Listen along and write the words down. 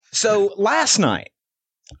So last night,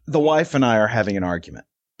 the wife and I are having an argument.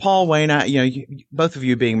 Paul, Wayne, both of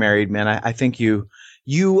you being married men, I think you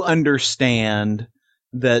understand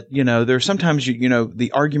that, there's sometimes,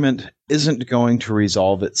 the argument isn't going to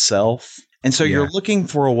resolve itself. And so you're looking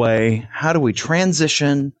for a way, how do we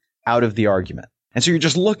transition out of the argument? And so you're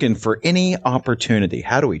just looking for any opportunity.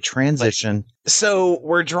 How do we transition? So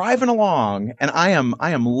we're driving along, and I am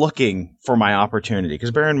looking for my opportunity,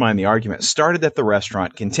 because bear in mind, the argument started at the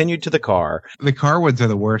restaurant, continued to the car. The car ones are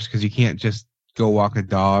the worst because you can't just go walk a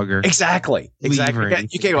dog or exactly. You can't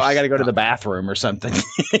go, I got to go to the bathroom or something,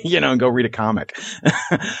 and go read a comic.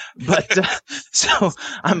 But so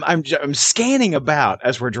I'm scanning about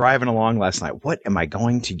as we're driving along last night. What am I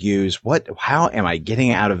going to use? How am I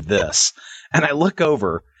getting out of this? And I look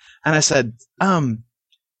over and I said,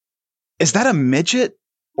 is that a midget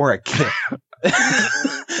or a kid?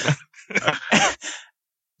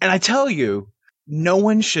 And I tell you, no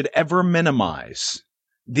one should ever minimize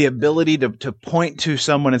the ability to point to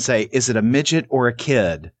someone and say, is it a midget or a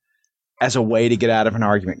kid, as a way to get out of an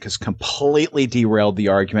argument, because completely derailed the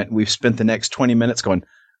argument. We've spent the next 20 minutes going,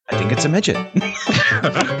 I think it's a midget.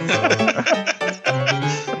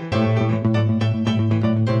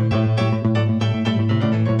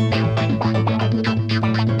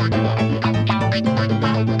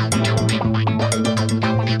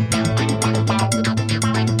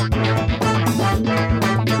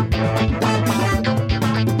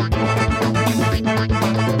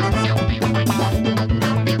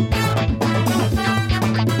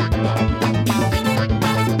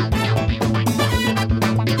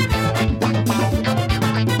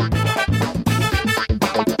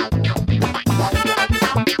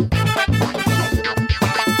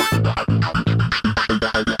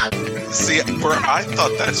 I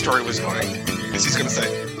thought that story was going, as he's going to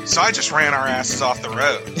say, so I just ran our asses off the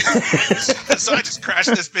road. So I just crashed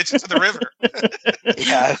this bitch into the river.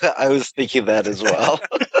 Yeah, I was thinking that as well.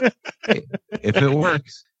 If it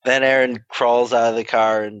works. Then Aaron crawls out of the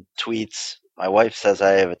car and tweets, my wife says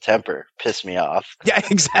I have a temper. Piss me off. Yeah,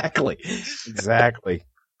 exactly. Exactly.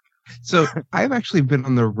 So I've actually been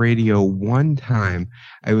on the radio one time.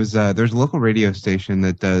 I was there's a local radio station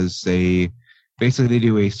that does basically they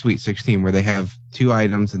do a Sweet 16 where they have 2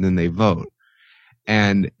 items and then they vote.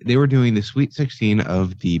 And they were doing the Sweet 16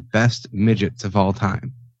 of the best midgets of all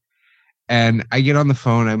time. And I get on the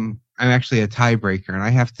phone. I'm actually a tiebreaker, and I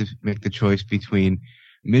have to make the choice between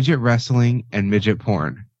midget wrestling and midget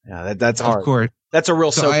porn. Yeah, that's hard. Of course. That's a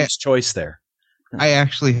real Sophie's choice there. I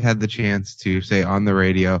actually had the chance to say on the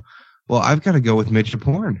radio, well, I've got to go with midget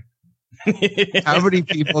porn. How many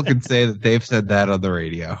people can say that they've said that on the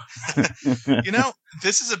radio?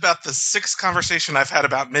 This is about the 6th conversation I've had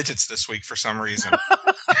about midgets this week for some reason.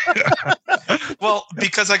 Well,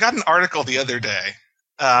 because I got an article the other day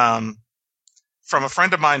from a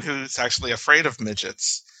friend of mine who's actually afraid of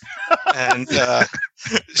midgets. And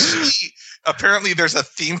apparently there's a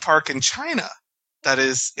theme park in China that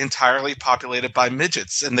is entirely populated by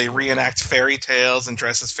midgets, and they reenact fairy tales and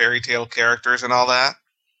dress as fairy tale characters and all that.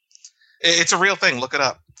 It's a real thing. Look it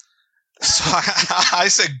up. So I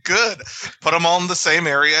said, good. Put them all in the same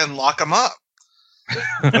area and lock them up.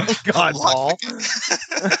 God, Paul.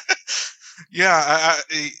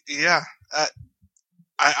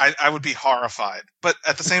 I would be horrified, but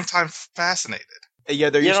at the same time, fascinated.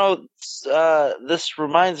 Yeah, this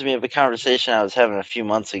reminds me of a conversation I was having a few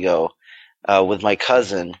months ago with my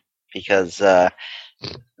cousin, because there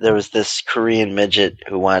was this Korean midget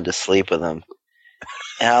who wanted to sleep with him.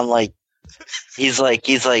 And I'm like, he's like,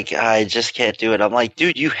 I just can't do it. I'm like,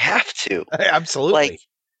 dude, you have to. Absolutely. Like,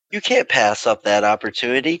 you can't pass up that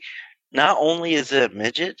opportunity. Not only is it a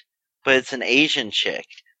midget, but it's an Asian chick.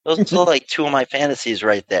 Those are like 2 of my fantasies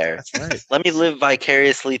right there. That's right. Let me live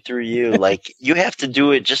vicariously through you. Like, you have to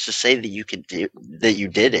do it just to say that you could that you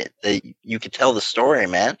did it, that you could tell the story,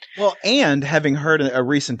 man. Well, and having heard a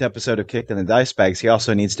recent episode of Kicked in the Dice Bags, he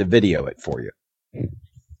also needs to video it for you.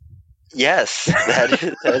 Yes, that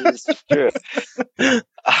is true.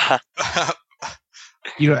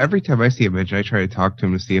 Every time I see a midget, I try to talk to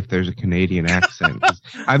him to see if there's a Canadian accent.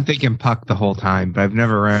 I'm thinking Puck the whole time, but I've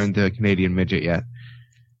never run into a Canadian midget yet.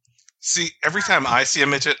 See, every time I see a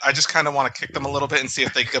midget, I just kind of want to kick them a little bit and see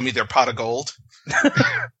if they give me their pot of gold.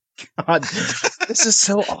 God, this is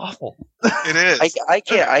so awful. It is.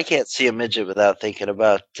 I can't see a midget without thinking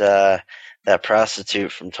about that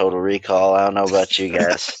prostitute from Total Recall. I don't know about you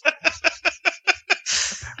guys.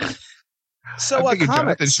 So I think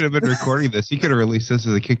Jonathan should have been recording this. He could have released this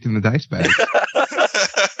as a Kicked in the Dice Bag.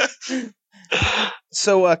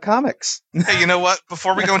 So comics. Hey, you know what?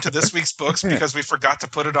 Before we go into this week's books, because we forgot to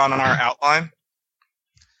put it on our outline,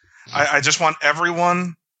 I just want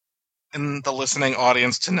everyone in the listening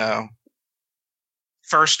audience to know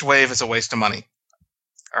First Wave is a waste of money.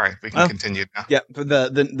 All right, we can continue now. Yeah,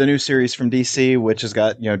 the new series from DC, which has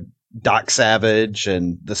got Doc Savage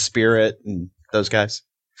and the Spirit and those guys.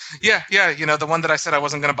 Yeah, the one that I said I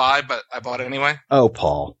wasn't going to buy, but I bought it anyway. Oh,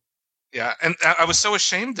 Paul. Yeah, and I was so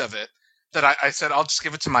ashamed of it that I said I'll just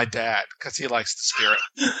give it to my dad because he likes the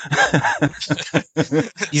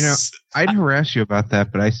Spirit. I'd harass you about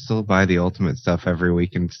that, but I still buy the Ultimate stuff every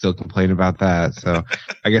week and still complain about that. So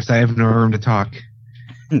I guess I have no room to talk.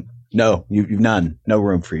 No, you've none. No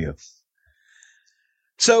room for you.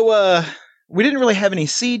 So we didn't really have any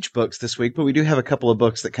Siege books this week, but we do have a couple of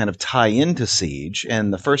books that kind of tie into Siege,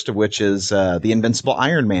 and the first of which is The Invincible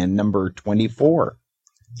Iron Man, number 24.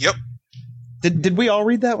 Yep. Did we all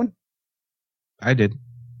read that one? I did.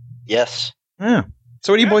 Yes. Yeah.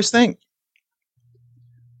 So what do you boys think?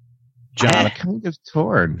 John, I'm kind of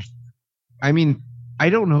torn. I mean, I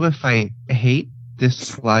don't know if I hate,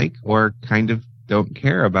 dislike, or kind of don't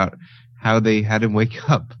care about how they had him wake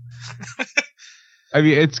up. I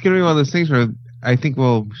mean, it's going to be one of those things where I think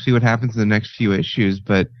we'll see what happens in the next few issues,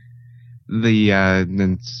 but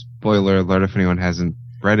then spoiler alert if anyone hasn't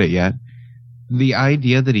read it yet, the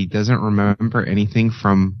idea that he doesn't remember anything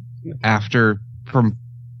from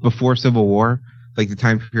before Civil War, like the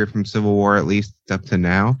time period from Civil War at least up to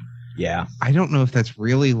now. Yeah. I don't know if that's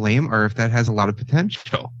really lame or if that has a lot of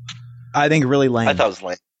potential. I think really lame. I thought it was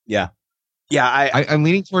lame. Yeah. Yeah, I'm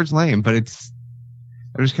leaning towards lame, but I'm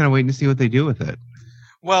just kind of waiting to see what they do with it.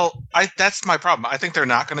 Well, that's my problem. I think they're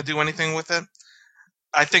not going to do anything with it.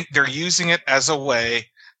 I think they're using it as a way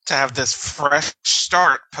to have this fresh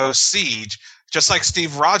start post-Siege, just like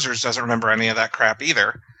Steve Rogers doesn't remember any of that crap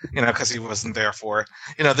either, because he wasn't there for it.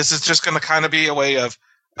 This is just going to kind of be a way of,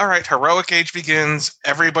 all right, Heroic Age begins,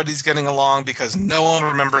 everybody's getting along because no one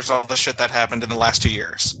remembers all the shit that happened in the last 2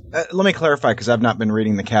 years. Let me clarify, because I've not been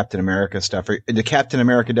reading the Captain America stuff. The Captain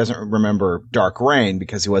America doesn't remember Dark Reign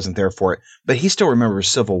because he wasn't there for it, but he still remembers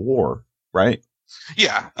Civil War, right?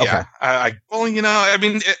 Yeah. Okay. I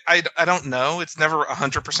don't know. It's never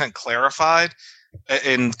 100% clarified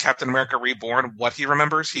in Captain America Reborn what he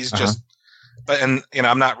remembers. He's just, I'm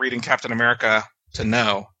not reading Captain America to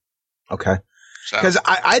know. Okay. Because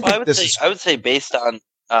I would say based on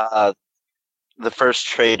the first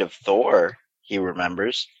trade of Thor, he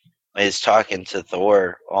remembers. He's talking to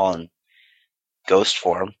Thor on ghost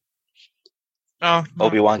form. Oh,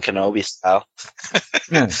 Obi-Wan Kenobi style.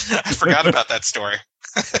 I forgot about that story.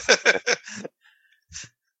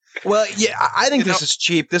 Well, yeah, I think this is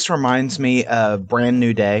cheap. This reminds me of Brand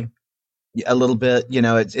New Day a little bit.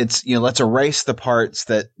 It's let's erase the parts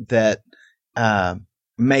that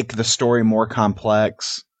make the story more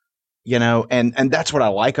complex, and that's what I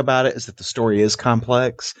like about it, is that the story is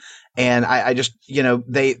complex. And I just,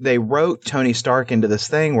 they wrote Tony Stark into this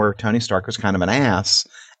thing where Tony Stark was kind of an ass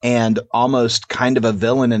and almost kind of a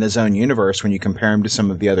villain in his own universe when you compare him to some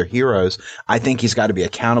of the other heroes. I think he's got to be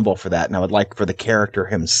accountable for that. And I would like for the character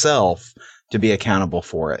himself to be accountable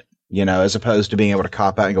for it, as opposed to being able to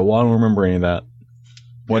cop out and go, well, I don't remember any of that.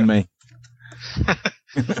 Wasn't me.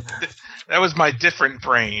 That was my different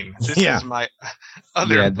brain. This is my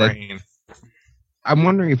other brain. I'm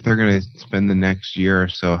wondering if they're going to spend the next year or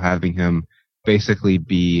so having him basically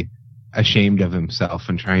be ashamed of himself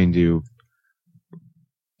and trying to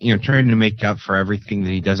make up for everything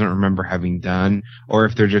that he doesn't remember having done, or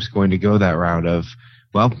if they're just going to go that route of,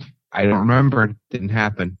 well, I don't remember, it didn't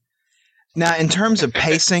happen. Now, in terms of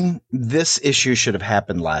pacing, this issue should have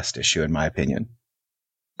happened last issue, in my opinion.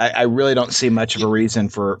 I really don't see much of a reason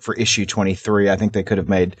for issue 23. I think they could have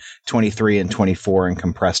made 23 and 24 and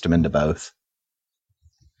compressed them into both.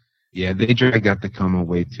 Yeah, they dragged out the coma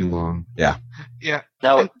way too long. Yeah. Yeah.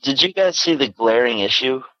 Now, did you guys see the glaring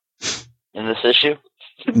issue in this issue?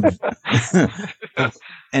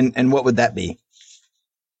 And what would that be?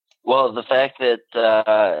 Well, the fact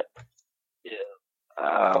that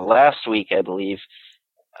last week, I believe,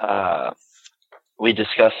 we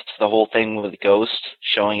discussed the whole thing with Ghost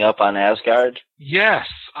showing up on Asgard. Yes,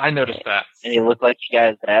 I noticed that. And he looked like he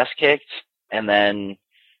got his ass kicked, and then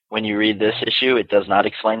when you read this issue, it does not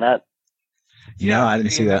explain that. Yeah, no, I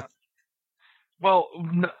didn't see that. Well,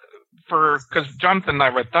 because Jonathan and I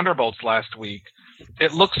read Thunderbolts last week,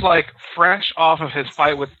 it looks like fresh off of his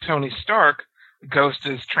fight with Tony Stark, Ghost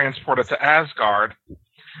is transported to Asgard,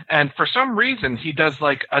 and for some reason he does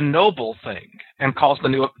like a noble thing and calls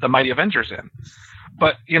the Mighty Avengers in.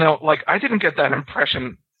 But I didn't get that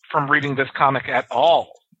impression from reading this comic at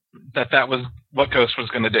all, that was what Ghost was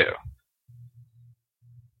going to do.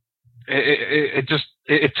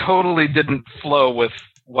 It totally didn't flow with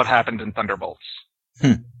what happened in Thunderbolts.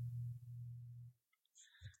 Hmm.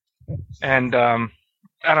 And I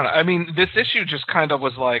don't know. I mean, this issue just kind of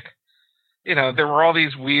was like, there were all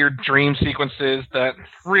these weird dream sequences that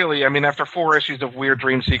really, I mean, after 4 issues of weird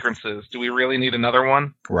dream sequences, do we really need another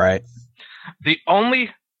one? Right. The only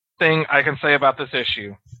thing I can say about this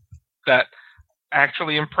issue that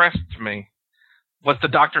actually impressed me was the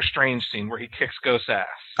Doctor Strange scene where he kicks Ghost's ass.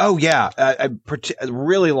 Oh, yeah. I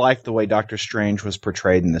really liked the way Doctor Strange was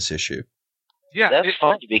portrayed in this issue. Yeah, That's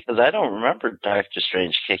funny because I don't remember Doctor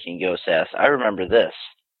Strange kicking Ghost's ass. I remember this.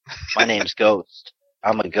 My name's Ghost.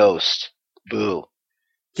 I'm a ghost. Boo.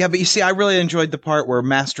 Yeah, but you see, I really enjoyed the part where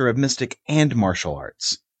Master of Mystic and Martial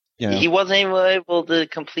Arts. He wasn't even able to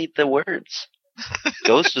complete the words.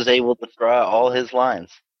 Ghost was able to throw out all his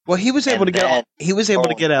lines. Well, he was able to get out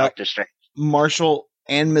Doctor Strange. Martial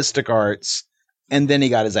and Mystic Arts, and then he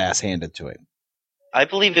got his ass handed to him. I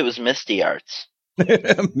believe it was Misty Arts.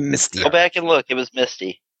 Misty. Go back and look. It was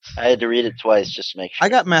Misty. I had to read it twice just to make sure. I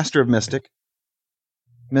got Master of Mystic.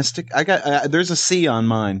 I got. There's a C on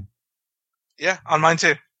mine. Yeah, on mine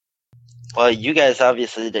too. Well, you guys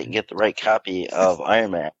obviously didn't get the right copy of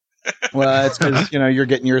Iron Man. Well, it's because you're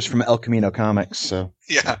getting yours from El Camino Comics. So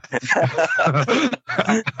yeah,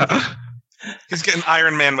 he's getting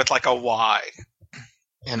Iron Man with like a Y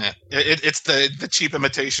in it. It's the cheap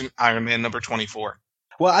imitation Iron Man number 24.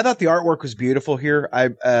 Well, I thought the artwork was beautiful here.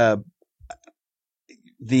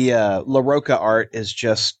 The La Roca art is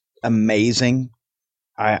just amazing.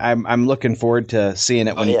 I'm looking forward to seeing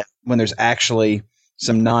it when there's actually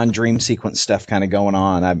some non-dream sequence stuff kind of going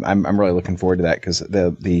on. I'm really looking forward to that because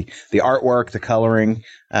the artwork, the coloring,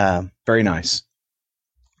 very nice.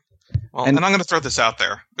 Well, and I'm going to throw this out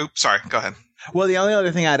there. Oops, sorry. Go ahead. Well, the only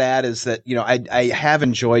other thing I'd add is that, I have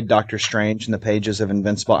enjoyed Doctor Strange in the pages of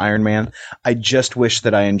Invincible Iron Man. I just wish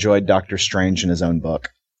that I enjoyed Doctor Strange in his own book.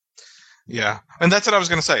 Yeah, and that's what I was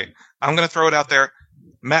going to say. I'm going to throw it out there.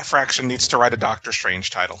 Matt Fraction needs to write a Doctor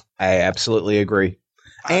Strange title. I absolutely agree.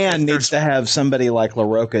 And needs to have somebody like La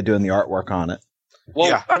Roca doing the artwork on it.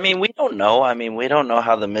 Well, yeah. I mean, we don't know. We don't know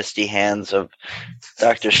how the misty hands of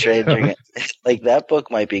Doctor Strange are going to... Like, that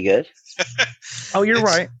book might be good. Oh, you're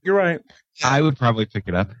right. You're right. Yeah. I would probably pick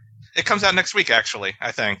it up. It comes out next week, actually,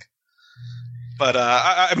 I think. But,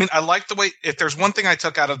 I mean, I like the way... If there's one thing I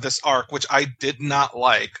took out of this arc, which I did not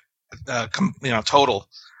like, total,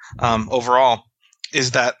 overall,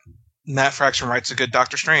 is that Matt Fraction writes a good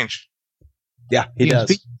Doctor Strange. Yeah, he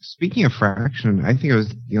does. Speaking of Fraction, I think I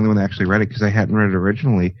was the only one that actually read it because I hadn't read it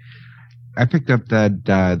originally. I picked up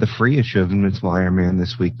the free issue of Invincible Iron Man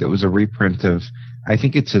this week that was a reprint of, I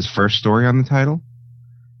think it's his first story on the title.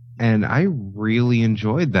 And I really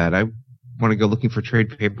enjoyed that. I want to go looking for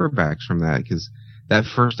trade paperbacks from that because that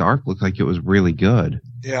first arc looked like it was really good.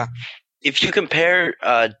 Yeah. If you compare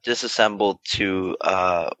Disassembled to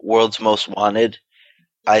World's Most Wanted,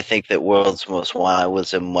 I think that World's Most Wanted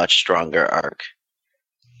was a much stronger arc.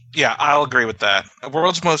 Yeah, I'll agree with that.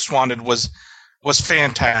 World's Most Wanted was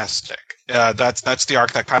fantastic. That's the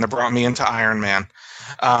arc that kind of brought me into Iron Man.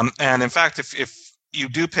 And in fact, if you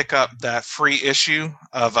do pick up that free issue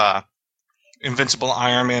of Invincible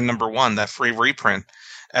Iron Man #1, that free reprint,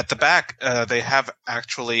 at the back they have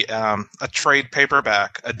actually a trade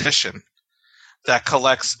paperback edition that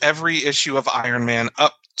collects every issue of Iron Man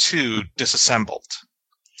up to Disassembled.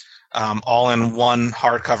 All in one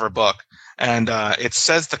hardcover book. And it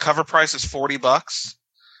says the cover price is $40,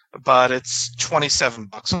 but it's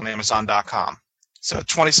 $27 on Amazon.com. So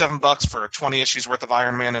 $27 for 20 issues worth of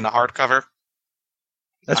Iron Man in a hardcover.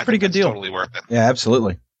 That's a pretty good deal. Totally worth it. Yeah,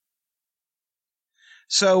 absolutely.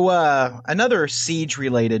 So another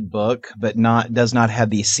Siege-related book, but does not have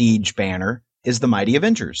the Siege banner, is The Mighty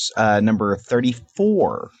Avengers, number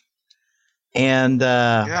 34. And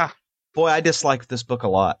boy, I disliked this book a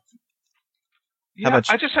lot. Yeah,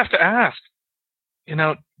 I just have to ask,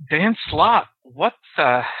 Dan Slott, what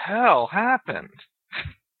the hell happened?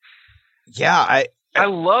 Yeah, I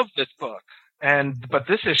love this book, but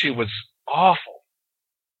this issue was awful.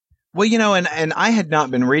 Well, and I had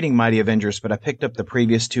not been reading Mighty Avengers, but I picked up the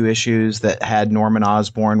previous 2 issues that had Norman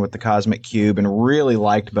Osborn with the Cosmic Cube and really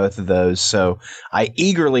liked both of those. So I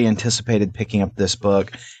eagerly anticipated picking up this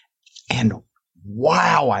book, and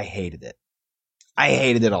wow, I hated it. I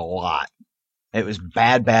hated it a lot. It was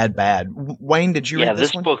bad, bad, bad. Wayne, did you read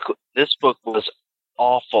this one? This book was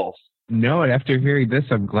awful. No, and after hearing this,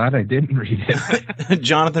 I'm glad I didn't read it.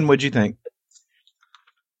 Jonathan, what'd you think?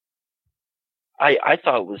 I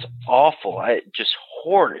thought it was awful. Just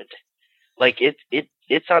horrid. Like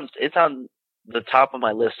it's on the top of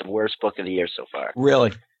my list of worst book of the year so far.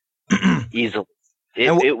 Really? Easily.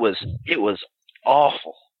 It was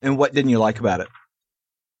awful. And what didn't you like about it?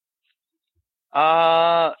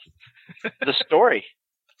 The story.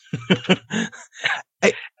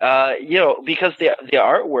 Because the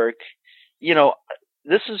artwork,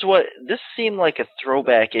 this seemed like a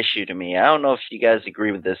throwback issue to me. I don't know if you guys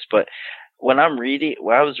agree with this, but when I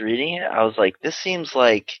was reading it, I was like, this seems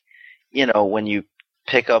like, when you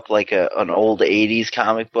pick up like an old 80s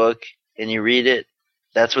comic book and you read it,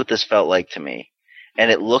 that's what this felt like to me. And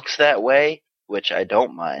it looks that way, which I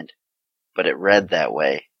don't mind, but it read that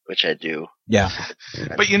way, which I do. Yeah.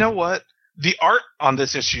 But you know what? The art on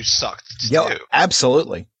this issue sucked too. Yeah,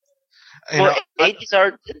 absolutely. Well, 80s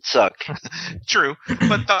art did suck. True,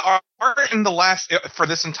 but the art in for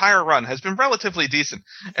this entire run has been relatively decent,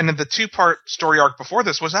 and in the 2-part story arc before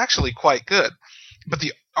this was actually quite good. But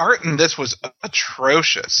the art in this was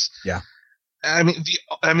atrocious. Yeah. I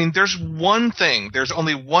mean, there's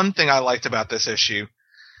only one thing I liked about this issue,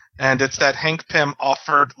 and it's that Hank Pym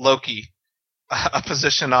offered Loki a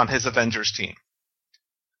position on his Avengers team.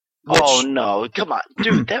 Oh no, come on,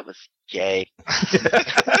 dude, that was gay.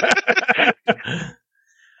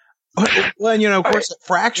 Well, of course, it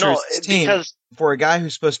fractures his team. Because for a guy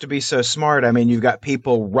who's supposed to be so smart, I mean, you've got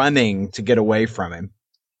people running to get away from him.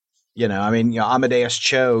 Amadeus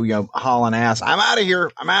Cho, hauling ass. I'm out of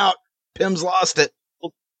here. I'm out. Pym's lost it.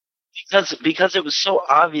 Because it was so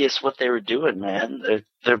obvious what they were doing, man.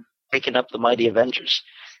 They're picking up the Mighty Avengers,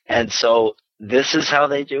 and so this is how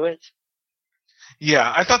they do it.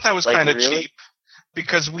 Yeah, I thought that was kind of really? cheap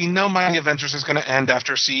because we know Mighty Avengers is going to end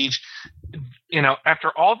after Siege.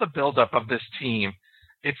 After all the buildup of this team,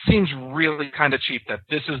 it seems really kind of cheap that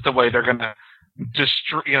this is the way they're going to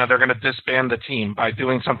they're going to disband the team by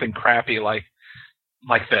doing something crappy like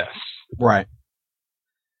this. Right.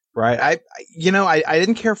 I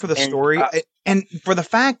didn't care for the story, and for the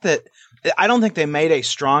fact that I don't think they made a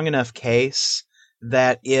strong enough case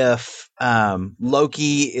that if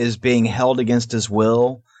Loki is being held against his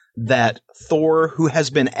will, that Thor, who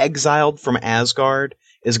has been exiled from Asgard,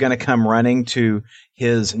 is going to come running to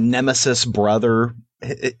his Nemesis brother's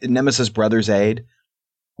aid.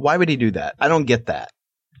 Why would he do that? I don't get that.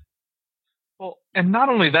 Well, and not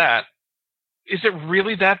only that, is it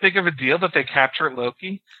really that big of a deal that they capture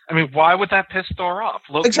Loki? I mean, why would that piss Thor off?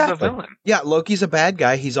 Loki's a villain. Yeah, Loki's a bad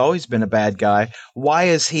guy. He's always been a bad guy. Why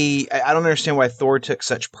is he... I don't understand why Thor took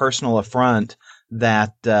such personal affront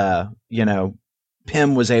that,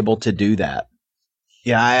 Pym was able to do that.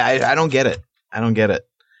 Yeah, I don't get it. I don't get it.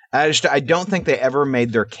 I don't think they ever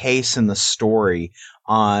made their case in the story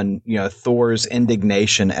on, Thor's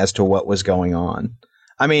indignation as to what was going on.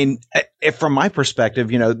 I mean, if from my perspective,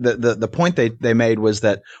 the point they made was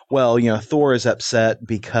that, well, Thor is upset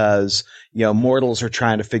because, mortals are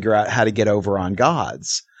trying to figure out how to get over on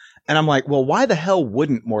gods. And I'm like, well, why the hell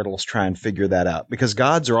wouldn't mortals try and figure that out? Because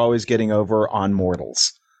gods are always getting over on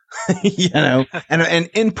mortals, and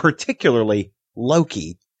in particularly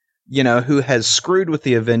Loki, who has screwed with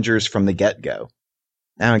the Avengers from the get-go.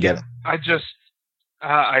 I don't get it. I just,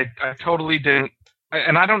 I totally didn't.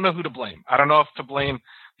 And I don't know who to blame. I don't know if to blame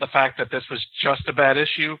the fact that this was just a bad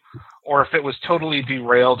issue or if it was totally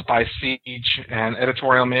derailed by Siege and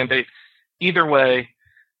editorial mandate. Either way,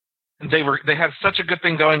 they had such a good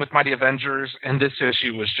thing going with Mighty Avengers, and this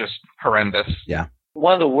issue was just horrendous. Yeah.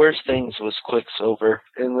 One of the worst things was Quicksilver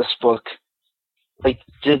in this book. Like,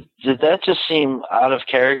 did that just seem out of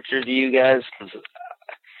character to you guys? Because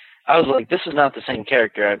I was like, this is not the same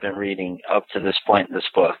character I've been reading up to this point in this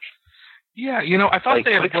book. Yeah, I thought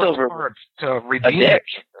they had worked hard to redeem him.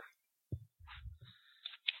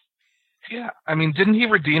 Yeah, I mean, didn't he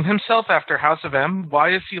redeem himself after House of M?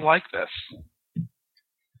 Why is he like this?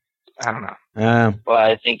 I don't know. Well,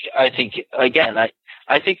 I think again,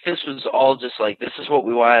 I think this was all just like, this is what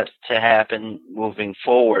we want to happen moving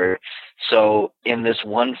forward. So in this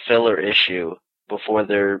one filler issue before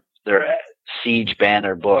their Siege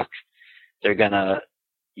banner book, they're gonna,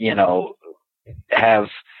 have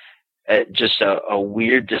just a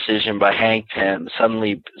weird decision by Hank Pym,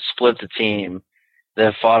 suddenly split the team,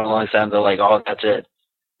 then fought alongside them. They're like, oh, that's it.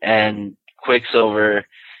 And Quicksilver,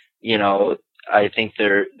 I think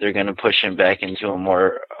they're going to push him back into a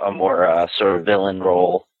more sort of villain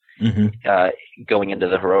role, going into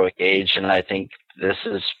the heroic age. And I think this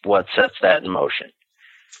is what sets that in motion.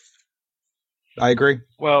 I agree.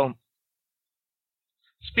 Well,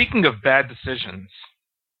 speaking of bad decisions,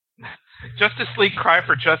 Justice League Cry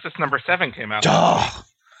for Justice #7 came out. Oh.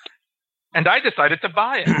 And I decided to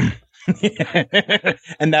buy it.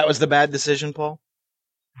 And that was the bad decision, Paul?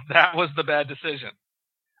 That was the bad decision.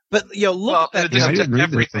 But, look at that. I didn't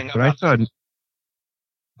read this book, but I saw...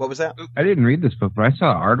 What was that? I didn't read this book, but I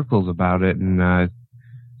saw articles about it, and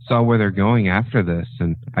saw where they're going after this,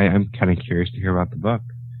 and I'm kind of curious to hear about the book.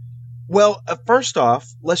 Well, first off,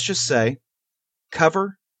 let's just say,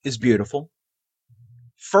 cover is beautiful.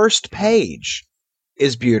 First page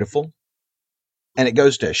is beautiful. And it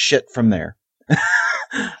goes to shit from there.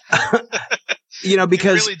 Because it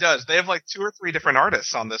really does. They have like 2 or 3 different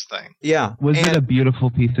artists on this thing. Yeah. Was it a beautiful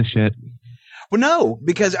piece of shit? Well, no,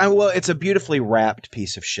 because it's a beautifully wrapped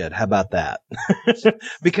piece of shit. How about that?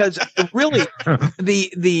 Because really,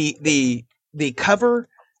 the cover,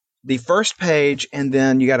 the first page, and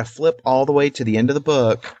then you got to flip all the way to the end of the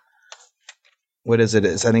book. What is it?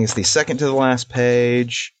 I think it's the second to the last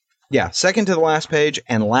page. Yeah, second to the last page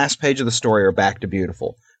and last page of the story are back to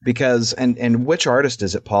beautiful. Because and which artist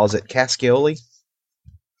is it, Paul? Is it Cascioli?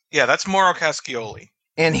 Yeah, that's Mauro Cascioli.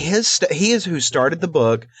 And he is who started the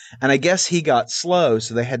book, and I guess he got slow,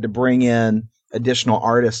 so they had to bring in additional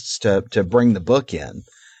artists to bring the book in.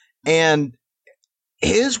 And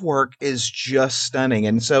his work is just stunning.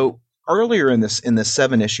 And so earlier in this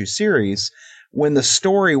 7-issue series, when the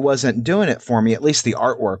story wasn't doing it for me, at least the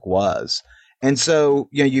artwork was. And so,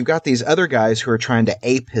 you've got these other guys who are trying to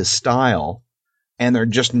ape his style, and they're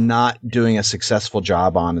just not doing a successful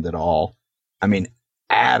job on it at all. I mean,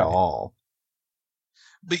 at all.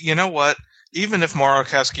 But you know what? Even if Mauro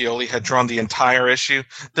Cascioli had drawn the entire issue,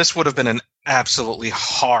 this would have been an absolutely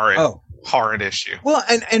horrid issue. Well,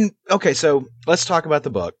 and okay, so let's talk about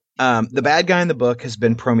the book. The bad guy in the book has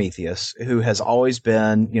been Prometheus, who has always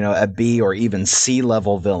been, a B or even C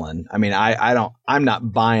level villain. I mean, I'm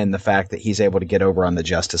not buying the fact that he's able to get over on the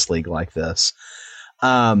Justice League like this.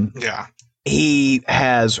 Yeah. He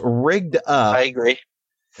has rigged up. I agree.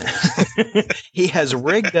 He has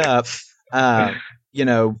rigged up,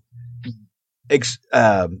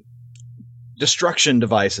 destruction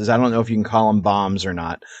devices. I don't know if you can call them bombs or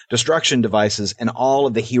not. Destruction devices in all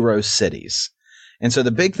of the heroes' cities. And so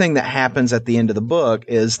the big thing that happens at the end of the book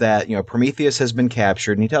is that, Prometheus has been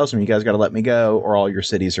captured, and he tells them, you guys got to let me go or all your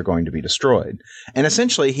cities are going to be destroyed. And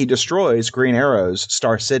essentially he destroys Green Arrow's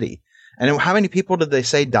Star City. And how many people did they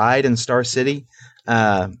say died in Star City?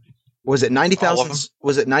 Was it 90,000?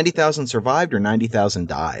 Was it 90,000 survived or 90,000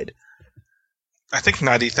 died? I think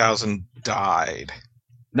 90,000 died.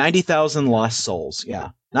 90,000 lost souls. Yeah.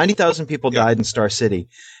 90,000 people died in Star City.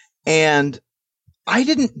 And I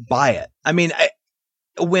didn't buy it. I mean,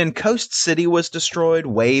 when Coast City was destroyed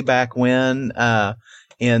way back when,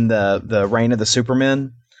 in the Reign of the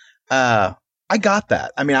Supermen, I got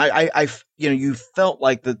that. I mean, I you felt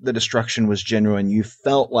like the destruction was genuine. You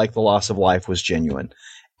felt like the loss of life was genuine.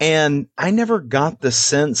 And I never got the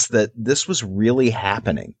sense that this was really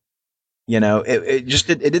happening. It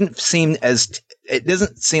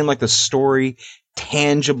doesn't seem like the story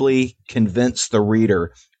tangibly convinced the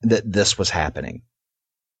reader that this was happening.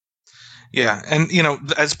 Yeah, and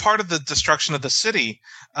as part of the destruction of the city,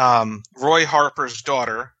 Roy Harper's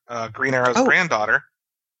daughter, Green Arrow's granddaughter,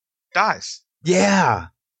 dies. Yeah,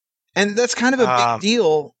 and that's kind of a big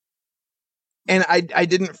deal. And I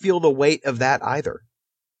didn't feel the weight of that either.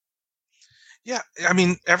 Yeah, I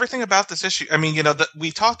mean, everything about this issue. I mean,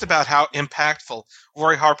 we talked about how impactful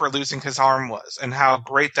Roy Harper losing his arm was, and how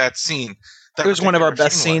great that scene. It was one of our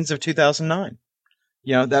best scenes of 2009.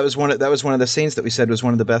 That was one of the scenes that we said was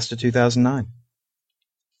one of the best of 2009.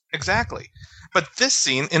 Exactly. But this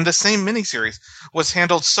scene in the same miniseries was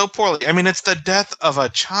handled so poorly. I mean, it's the death of a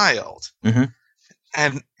child. Mm-hmm.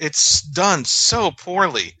 And it's done so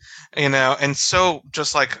poorly, and so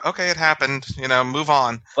just like, okay, it happened, move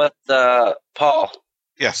on. But, Paul.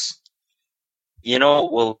 Yes. You know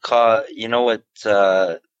what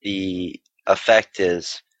the effect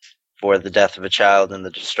is for the death of a child and the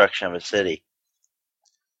destruction of a city?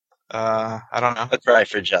 I don't know. A cry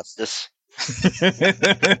for justice.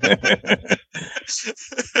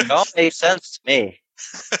 It all makes sense to me.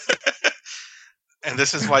 And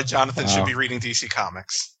this is why Jonathan should be reading DC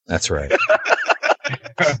Comics. That's right.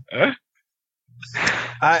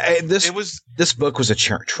 This book was a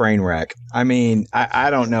train wreck. I mean,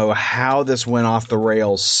 I don't know how this went off the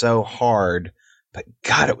rails so hard, but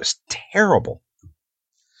God, it was terrible.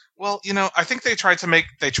 Well, I think they tried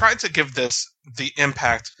to give this the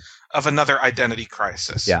impact of another identity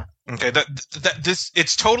crisis. Yeah. Okay.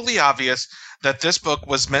 It's totally obvious that this book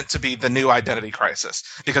was meant to be the new Identity Crisis,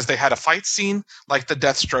 because they had a fight scene like the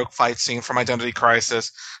Deathstroke fight scene from Identity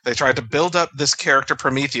Crisis. They tried to build up this character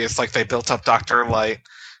Prometheus like they built up Dr. Light.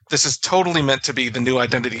 This is totally meant to be the new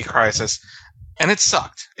Identity Crisis, and it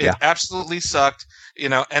sucked. It absolutely sucked.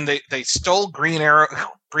 And they stole Green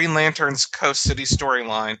Lantern's Coast City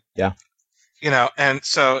storyline. Yeah. And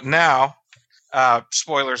so now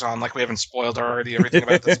spoilers on, like we haven't spoiled already everything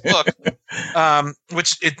about this book,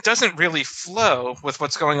 which it doesn't really flow with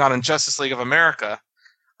what's going on in Justice League of America.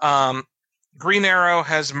 Green Arrow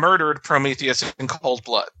has murdered Prometheus in cold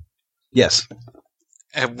blood. Yes.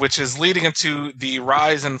 Which is leading into the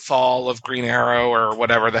rise and fall of Green Arrow, or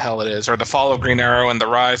whatever the hell it is, or the fall of Green Arrow and the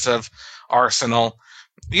rise of Arsenal.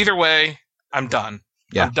 Either way, I'm done.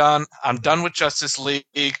 Yeah. I'm done with Justice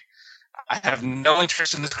League. I have no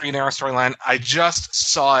interest in this Green Arrow storyline. I just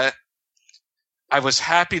saw it. I was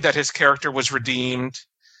happy that his character was redeemed.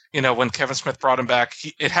 When Kevin Smith brought him back,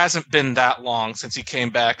 it hasn't been that long since he came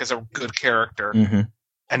back as a good character. Mm-hmm.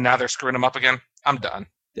 And now they're screwing him up again. I'm done.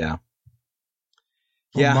 Yeah.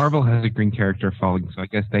 Well, Marvel has a green character falling, so I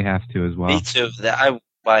guess they have to as well. Me too. I would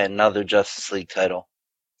buy another Justice League title.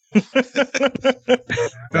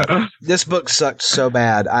 This book sucked so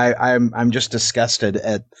bad. I'm just disgusted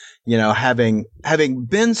at having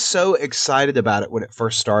been so excited about it when it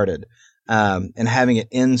first started, and having it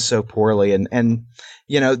end so poorly. And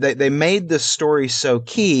they made this story so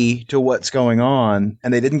key to what's going on,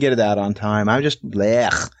 and they didn't get it out on time. I'm just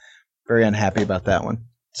very unhappy about that one.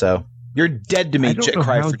 So. You're dead to me,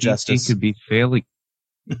 Cry for Justice. Could be failing.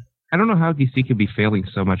 I don't know how DC could be failing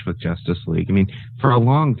so much with Justice League. I mean, for a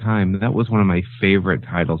long time, that was one of my favorite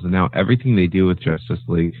titles, and now everything they do with Justice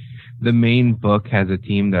League, the main book has a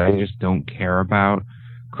team that I just don't care about.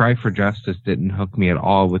 Cry for Justice didn't hook me at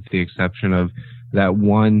all, with the exception of that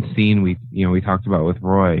one scene we talked about with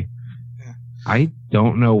Roy. I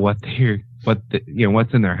don't know what's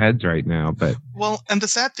in their heads right now, but and the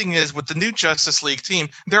sad thing is, with the new Justice League team,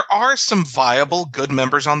 there are some viable, good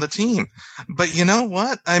members on the team. But you know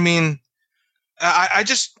what? I mean, I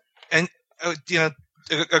just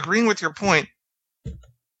agreeing with your point.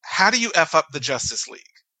 How do you F up the Justice League?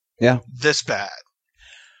 Yeah, this bad.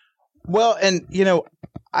 Well, and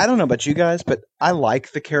I don't know about you guys, but I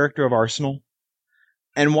like the character of Arsenal.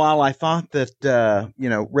 And while I thought that,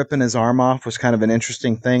 ripping his arm off was kind of an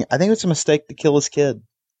interesting thing, I think it's a mistake to kill his kid.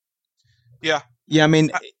 Yeah. Yeah. I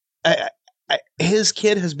mean, his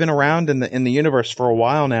kid has been around in the universe for a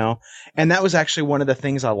while now. And that was actually one of the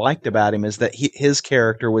things I liked about him, is that his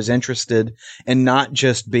character was interested in not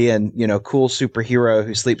just being, cool superhero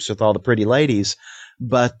who sleeps with all the pretty ladies,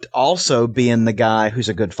 but also being the guy who's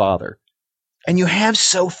a good father. And you have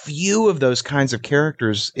so few of those kinds of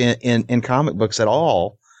characters in comic books at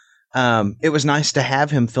all. It was nice to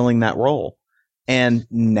have him filling that role. And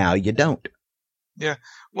now you don't. Yeah.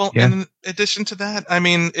 Well, in addition to that, I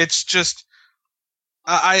mean, it's just,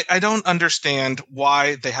 I don't understand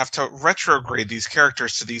why they have to retrograde these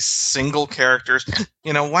characters to these single characters.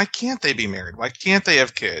 Why can't they be married? Why can't they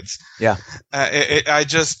have kids? Yeah.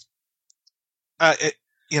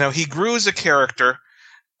 He grew as a character.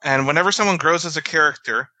 And whenever someone grows as a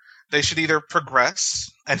character, they should either progress,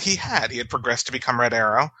 and he had progressed to become Red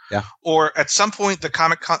Arrow, or at some point the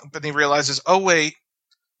comic company realizes, oh wait,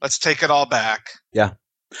 let's take it all back, and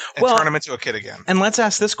turn him into a kid again. And let's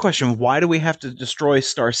ask this question: why do we have to destroy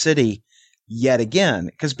Star City yet again?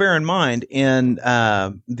 Because bear in mind, in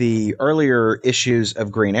the earlier issues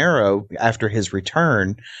of Green Arrow, after his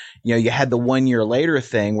return, you had the 1 year later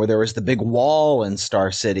thing where there was the big wall in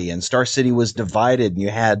Star City, and Star City was divided, and you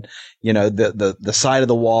had, the side of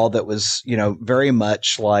the wall that was, very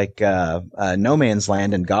much like No Man's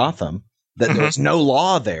Land in Gotham, that there was no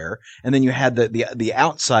law there, and then you had the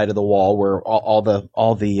outside of the wall where all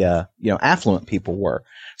the affluent people were.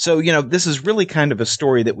 So, this is really kind of a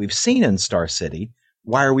story that we've seen in Star City.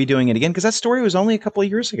 Why are we doing it again? Because that story was only a couple of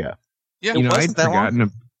years ago. Yeah, it wasn't that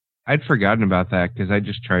long. I'd forgotten about that because I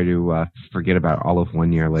just try to forget about all of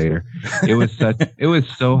 1 year later. It was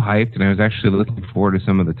so hyped, and I was actually looking forward to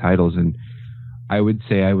some of the titles, and I would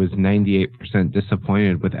say I was 98%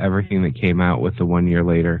 disappointed with everything that came out with the 1 year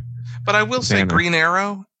later. But I will say Green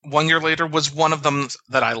Arrow, 1 year later, was one of them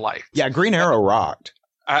that I liked. Yeah, Green Arrow rocked.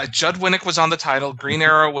 Judd Winnick was on the title. Green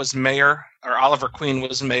Arrow was mayor, or Oliver Queen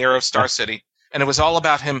was mayor of Star City. And it was all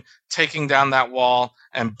about him taking down that wall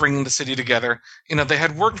and bringing the city together. They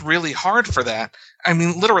had worked really hard for that. I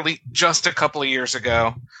mean, literally just a couple of years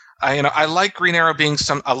ago. I like Green Arrow being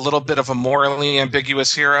a little bit of a morally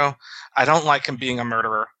ambiguous hero. I don't like him being a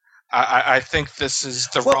murderer. I think this is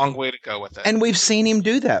the wrong way to go with it. And we've seen him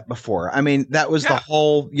do that before. I mean, that was the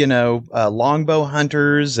whole, longbow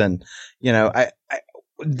hunters, and,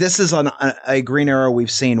 this is a Green Arrow we've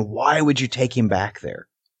seen. Why would you take him back there?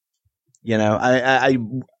 I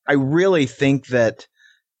really think that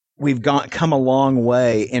we've come a long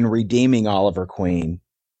way in redeeming Oliver Queen,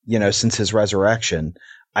 since his resurrection.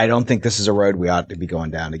 I don't think this is a road we ought to be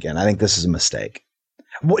going down again. I think this is a mistake.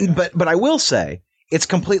 But I will say, it's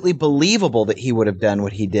completely believable that he would have done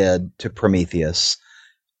what he did to Prometheus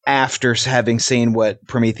after having seen what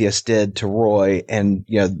Prometheus did to Roy, and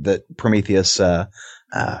that Prometheus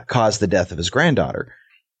caused the death of his granddaughter.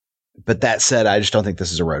 But that said, I just don't think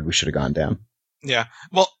this is a road we should have gone down. Yeah.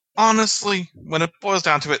 Well, honestly, when it boils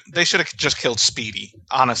down to it, they should have just killed Speedy,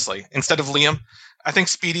 honestly, instead of Liam. I think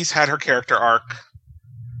Speedy's had her character arc.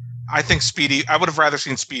 I would have rather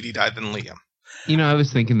seen Speedy die than Liam. I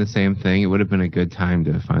was thinking the same thing. It would have been a good time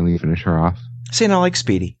to finally finish her off. See, and I like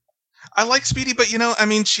Speedy. I like Speedy, but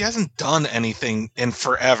she hasn't done anything in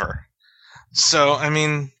forever. So,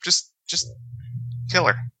 just kill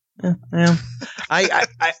her. Yeah.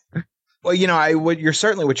 Well, you're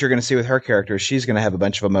certainly what you're going to see with her character is she's going to have a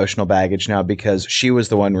bunch of emotional baggage now because she was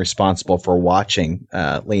the one responsible for watching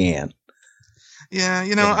Leanne. Yeah,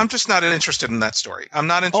 I'm just not interested in that story. I'm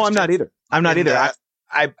not interested. Oh, I'm not either. That.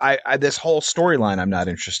 I this whole storyline I'm not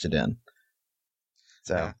interested in.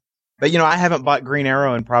 So, but I haven't bought Green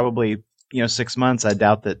Arrow in probably 6 months. I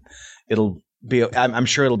doubt that it'll be. I'm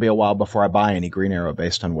sure it'll be a while before I buy any Green Arrow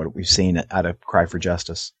based on what we've seen out of Cry for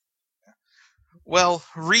Justice. Well,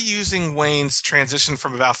 reusing Wayne's transition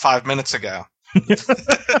from about 5 minutes ago. The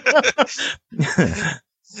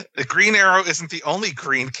Green Arrow isn't the only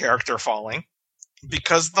green character falling,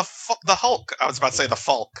 because the Hulk. I was about to say the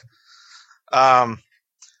Fulk.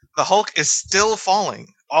 The Hulk is still falling.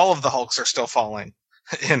 All of the Hulks are still falling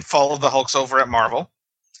in Fall of the Hulks over at Marvel.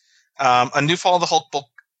 A new Fall of the Hulk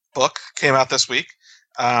book came out this week.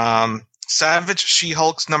 Savage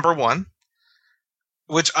She-Hulk's #1,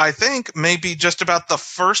 which I think may be just about the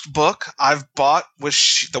first book I've bought with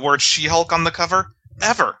the word She-Hulk on the cover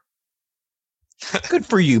ever. Good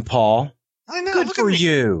for you, Paul. I know. Good for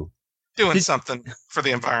you. Doing something for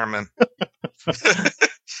the environment.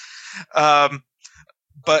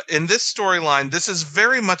 But in this storyline, this is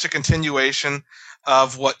very much a continuation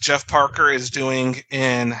of what Jeff Parker is doing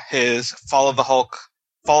in his Fall of the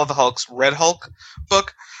Hulk's Red Hulk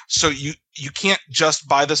book. So you can't just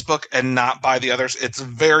buy this book and not buy the others. It's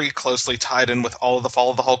very closely tied in with all of the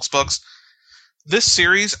Fall of the Hulk's books. This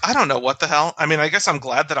series, I don't know what the hell. I guess I'm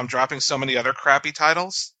glad that I'm dropping so many other crappy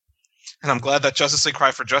titles. And I'm glad that Justice League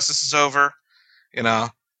Cry for Justice is over.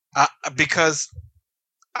 Because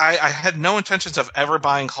I had no intentions of ever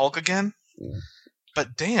buying Hulk again.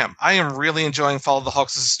 But damn, I am really enjoying Fall of the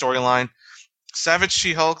Hulks as a storyline. Savage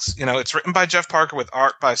She-Hulks, it's written by Jeff Parker with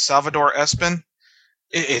art by Salvador Espin.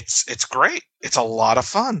 It's great. It's a lot of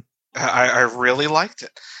fun. I really liked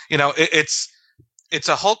it. It's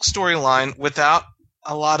a Hulk storyline without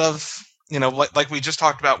a lot of, like we just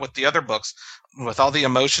talked about with the other books, with all the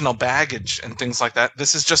emotional baggage and things like that.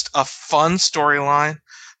 This is just a fun storyline.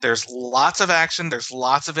 There's lots of action. There's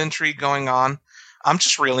lots of intrigue going on. I'm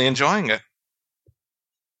just really enjoying it.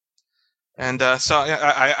 And so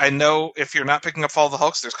I know if you're not picking up Fall of the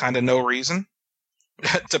Hulks, there's kind of no reason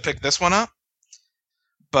to pick this one up.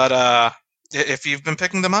 But if you've been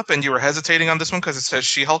picking them up and you were hesitating on this one because it says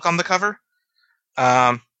She-Hulk on the cover,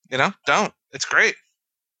 don't. It's great.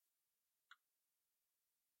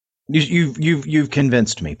 You've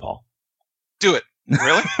convinced me, Paul. Do it.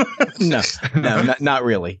 Really? No, not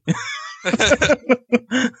really.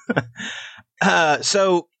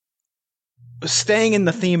 So, staying in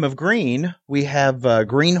the theme of green, we have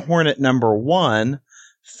Green Hornet #1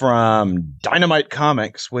 from Dynamite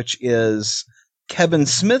Comics, which is Kevin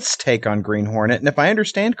Smith's take on Green Hornet. And if I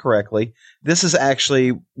understand correctly, this is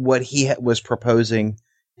actually what he was proposing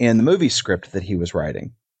in the movie script that he was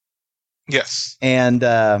writing. Yes. And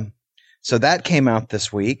so that came out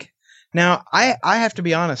this week. Now, I have to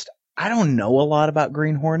be honest, I don't know a lot about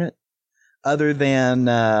Green Hornet other than,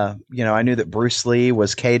 I knew that Bruce Lee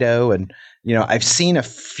was Kato, and, I've seen a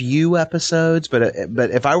few episodes, but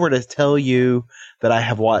if I were to tell you that I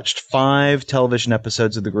have watched 5 television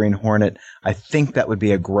episodes of the Green Hornet, I think that would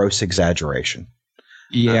be a gross exaggeration.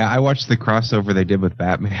 Yeah, I watched the crossover they did with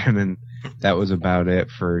Batman, and that was about it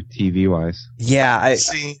for TV-wise. Yeah,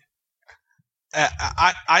 See,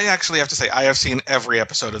 I actually have to say I have seen every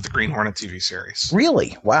episode of the Green Hornet TV series.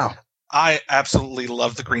 Really? Wow. I absolutely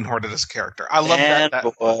love the Green Hornet as a character. I love that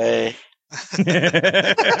boy.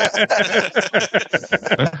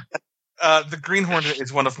 The Green Hornet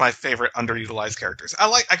is one of my favorite underutilized characters.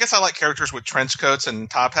 I guess I like characters with trench coats and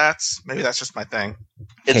top hats. Maybe that's just my thing.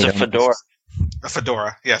 It's a fedora. A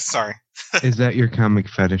fedora. Yes, sorry. Is that your comic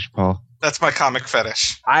fetish, Paul? That's my comic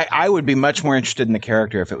fetish. I would be much more interested in the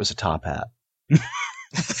character if it was a top hat.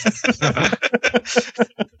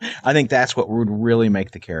 I think that's what would really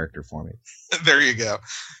make the character for me. There you go.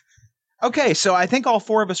 Okay, so I think all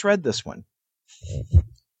 4 of us read this one.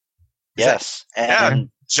 Yes.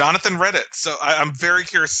 And Jonathan read it, so I'm very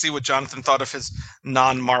curious to see what Jonathan thought of his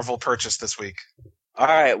non-Marvel purchase this week. All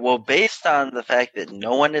right. Well, based on the fact that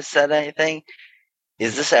no one has said anything,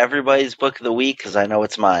 is this everybody's book of the week? Because I know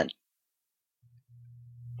it's mine.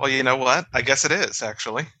 Well, you know what? I guess it is,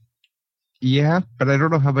 actually. Yeah, but I don't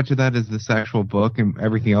know how much of that is this actual book and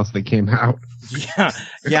everything else that came out. Yeah.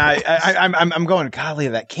 I'm going, golly,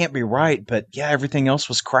 that can't be right. But yeah, everything else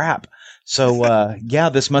was crap. So yeah,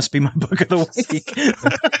 this must be my book of the week.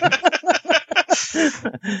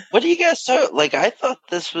 What do you guys thought? Like, I thought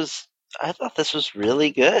this was really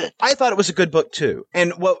good. I thought it was a good book too.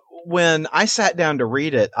 And when I sat down to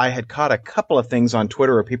read it, I had caught a couple of things on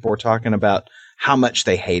Twitter where people were talking about how much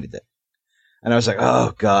they hated it. And I was like,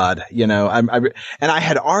 oh God, and I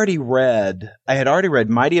had already read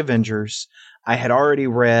Mighty Avengers. I had already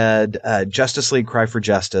read Justice League Cry for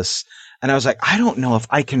Justice. And I was like, I don't know if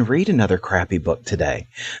I can read another crappy book today.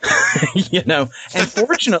 And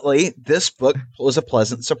fortunately, this book was a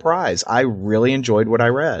pleasant surprise. I really enjoyed what I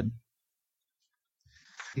read.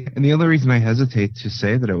 And the only reason I hesitate to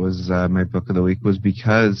say that it was my book of the week was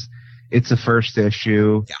because it's the first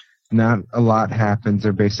issue. Yeah. Not a lot happens.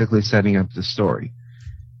 They're basically setting up the story.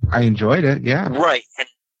 I enjoyed it, yeah. Right. And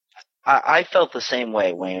I felt the same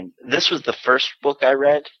way, Wayne. This was the first book I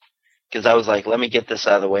read because I was like, let me get this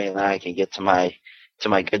out of the way and then I can get to my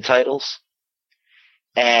good titles.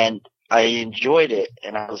 And I enjoyed it,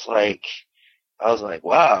 and I was like,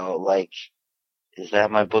 wow, like, is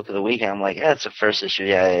that my book of the week? And I'm like, yeah, it's the first issue,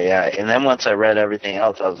 yeah. And then once I read everything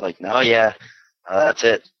else, I was like, no, yeah, that's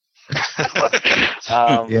it.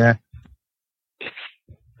 Yeah.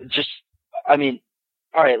 Just, I mean,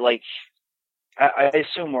 all right, like, I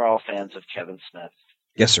assume we're all fans of Kevin Smith.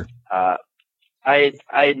 Yes, sir. I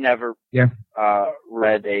had never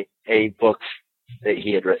read a book that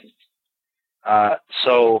he had written.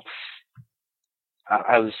 So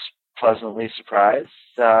I was pleasantly surprised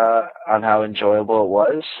on how enjoyable it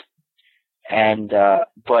was. And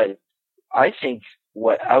but I think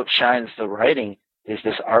what outshines the writing is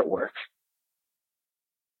this artwork.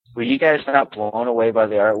 Were you guys not blown away by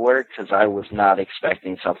the artwork? Because I was not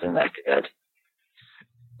expecting something that good.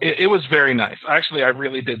 It was very nice. Actually, I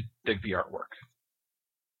really did dig the artwork.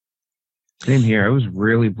 Same here. I was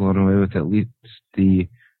really blown away with at least the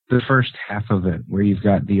first half of it, where you've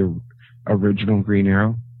got the original Green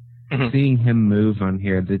Arrow. Mm-hmm. Seeing him move on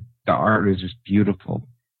here, the art is just beautiful.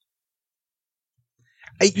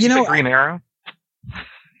 Green Arrow?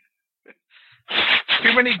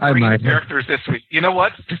 Too many green characters this week. You know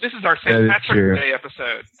what? This is our St. Patrick's Day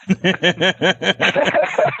episode.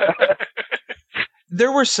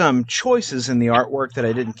 There were some choices in the artwork that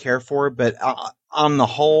I didn't care for, but on the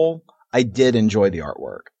whole, I did enjoy the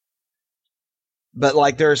artwork. But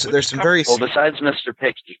like, there's some very besides Mr.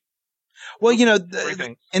 Pixie. Well,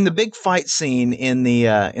 in the big fight scene in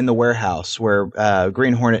the warehouse where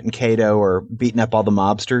Green Hornet and Kato are beating up all the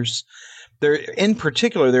mobsters, there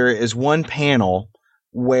is one panel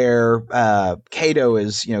where Kato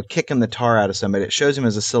is kicking the tar out of somebody. It shows him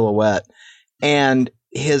as a silhouette, and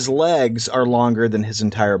his legs are longer than his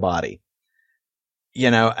entire body.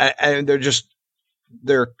 And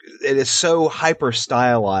it is so hyper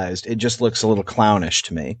stylized. It just looks a little clownish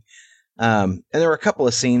to me. And there were a couple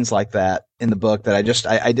of scenes like that in the book that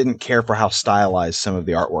I didn't care for how stylized some of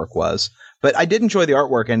the artwork was, but I did enjoy the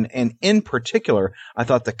artwork. And in particular, I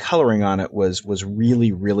thought the coloring on it was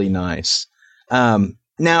really, really nice.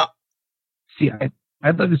 Now, see,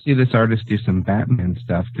 I'd love to see this artist do some Batman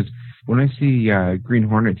stuff, because when I see Green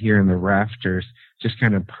Hornet here in the rafters, just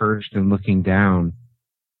kind of perched and looking down,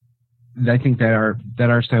 I think that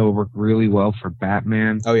art style would work really well for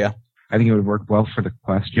Batman. Oh yeah, I think it would work well for The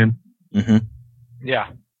Question. Mm-hmm.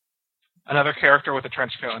 Yeah, another character with a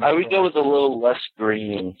trench coat. I would go with a little less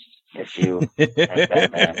green if you had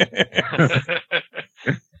Batman.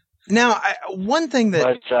 Now, one thing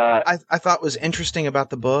that I thought was interesting about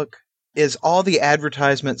the book is all the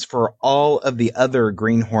advertisements for all of the other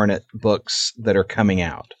Green Hornet books that are coming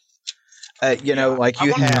out. I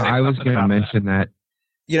was going to mention that.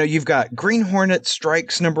 You've got Green Hornet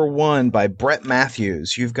Strikes #1 by Brett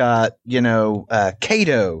Matthews. You've got,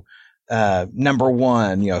 Kato,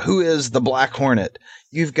 #1. Who is the Black Hornet?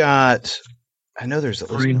 You've got, I know there's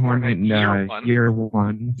Green Hornet Year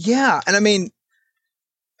One. Yeah, and I mean,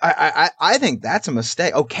 I think that's a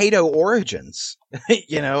mistake. Oh, Kato Origins.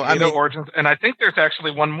 Kato Origins, and I think there's actually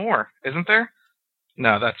one more, isn't there?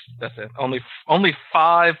 No, that's it. Only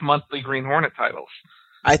 5 monthly Green Hornet titles.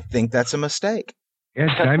 I think that's a mistake. Yeah,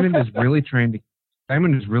 Diamond is really trying to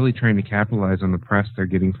capitalize on the press they're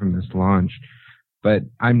getting from this launch, but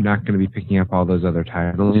I'm not going to be picking up all those other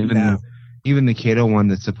titles. even the Kato one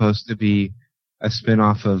that's supposed to be a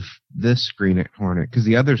spin-off of this Green Hornet, because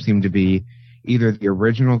the others seem to be either the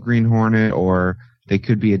original Green Hornet or they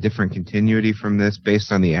could be a different continuity from this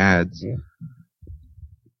based on the ads.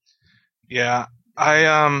 Yeah,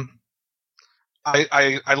 I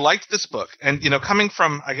liked this book, and coming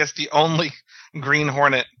from, I guess, the only Green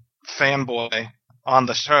Hornet fanboy on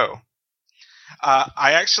the show,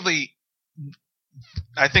 I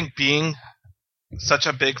think being such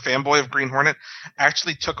a big fanboy of Green Hornet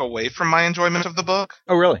actually took away from my enjoyment of the book.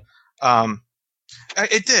 Oh, really?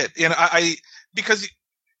 It did, because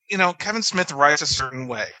Kevin Smith writes a certain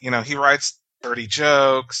way. He writes dirty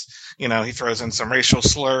jokes. He throws in some racial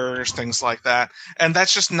slurs, things like that, and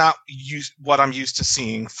that's just not what I'm used to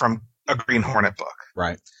seeing from a Green Hornet book.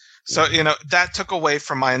 Right. So that took away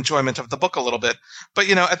from my enjoyment of the book a little bit. But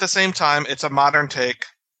at the same time, it's a modern take.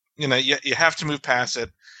 You have to move past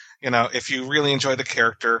it. If you really enjoy the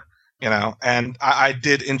character, and I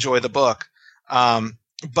did enjoy the book.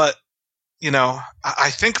 But I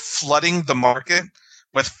think flooding the market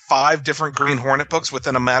with 5 different Green Hornet books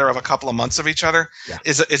within a matter of a couple of months of each other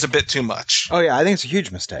is a bit too much. Oh yeah, I think it's a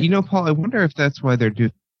huge mistake. Paul, I wonder if that's why they're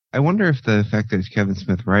doing. I wonder if the fact that it's Kevin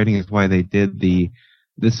Smith writing is why they did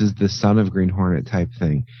this is the son of Green Hornet type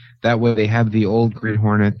thing. That way they have the old Green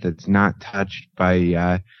Hornet that's not touched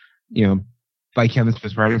by by Kevin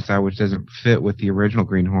Smith's writing style, which doesn't fit with the original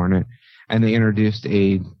Green Hornet, and they introduced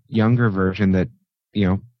a younger version that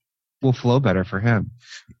will flow better for him.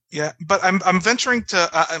 Yeah, but I'm venturing to.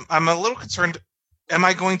 I'm a little concerned. Am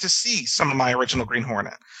I going to see some of my original Green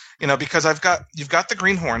Hornet? Because you've got the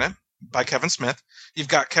Green Hornet by Kevin Smith. You've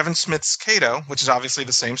got Kevin Smith's Kato, which is obviously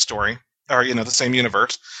the same story, or the same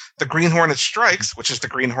universe. The Green Hornet Strikes, which is the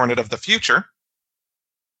Green Hornet of the future.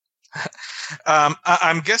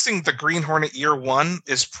 I'm guessing the Green Hornet Year One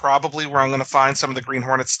is probably where I'm going to find some of the Green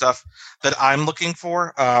Hornet stuff that I'm looking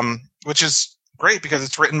for, which is great because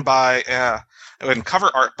it's written by and cover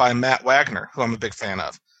art by Matt Wagner, who I'm a big fan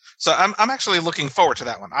of. So I'm actually looking forward to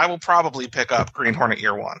that one. I will probably pick up Green Hornet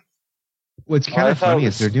Year One. What's kind of funny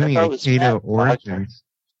is they're doing a Kato Origins.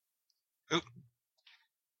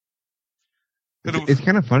 It's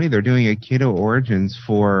kind of funny they're doing a Kato Origins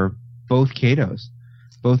for both Katos,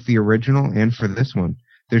 both the original and for this one.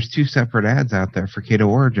 There's 2 separate ads out there for Kato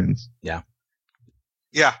Origins. Yeah.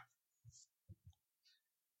 Yeah.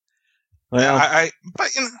 Well, I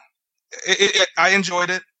enjoyed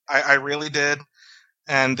it. I really did.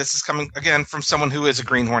 And this is coming again from someone who is a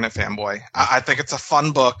Green Hornet fanboy. I think it's a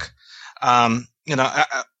fun book.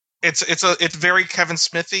 It's very Kevin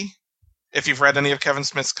Smithy. If you've read any of Kevin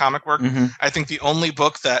Smith's comic work, I think the only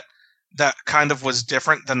book that kind of was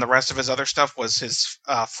different than the rest of his other stuff was his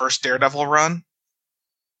first Daredevil run.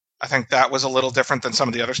 I think that was a little different than some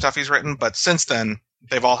of the other stuff he's written, but since then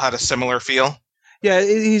they've all had a similar feel. Yeah,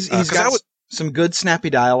 he's got some good snappy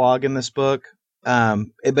dialogue in this book, but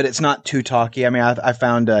it's not too talky. I mean, I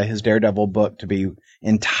found his Daredevil book to be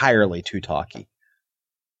entirely too talky.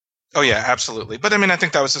 Oh yeah, absolutely. But I mean, I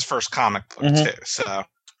think that was his first comic book too. So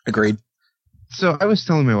agreed. So I was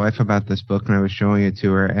telling my wife about this book and I was showing it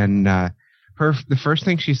to her, and the first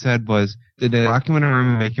thing she said was, "Did they lock him in a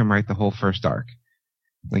room and make him write the whole first arc?"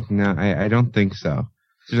 Like, no, I don't think so.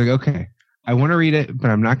 She's like, "Okay, I want to read it, but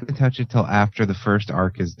I'm not going to touch it till after the first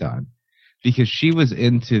arc is done," because she was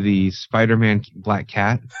into the Spider-Man Black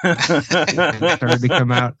Cat that started to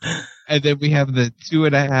come out, and then we have the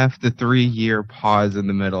 2.5 to 3 year pause in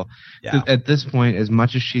the middle. Yeah. At this point, as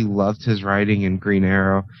much as she loved his writing in Green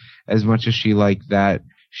Arrow, as much as she liked that,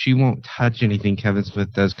 she won't touch anything Kevin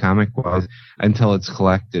Smith does comic-wise until it's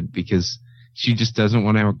collected, because she just doesn't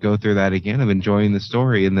want to go through that again of enjoying the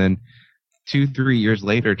story and then 2-3 years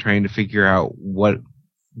later trying to figure out what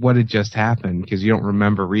had just happened, because you don't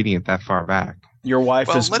remember reading it that far back. Your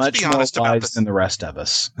wife is much more wise than the rest of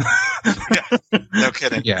us. Yeah, no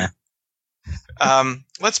kidding. Yeah.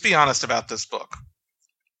 Let's be honest about this book.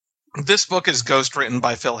 This book is ghostwritten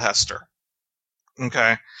by Phil Hester.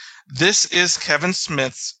 Okay? This is Kevin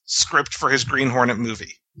Smith's script for his Green Hornet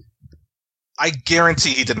movie. I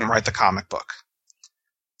guarantee he didn't write the comic book.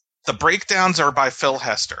 The breakdowns are by Phil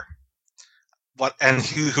Hester,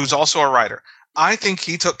 who's also a writer. I think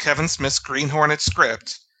he took Kevin Smith's Green Hornet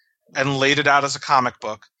script and laid it out as a comic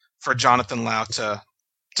book for Jonathan Lau to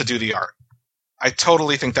do the art. I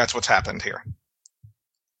totally think that's what's happened here.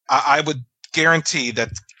 I would guarantee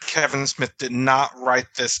that Kevin Smith did not write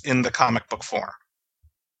this in the comic book form.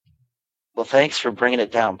 Well, thanks for bringing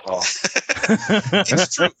it down, Paul.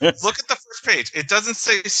 It's true. Look at the first page. It doesn't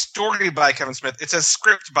say story by Kevin Smith. It says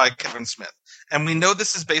script by Kevin Smith. And we know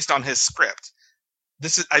this is based on his script.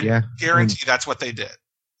 I guarantee that's what they did.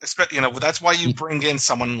 That's why you bring in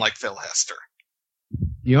someone like Phil Hester.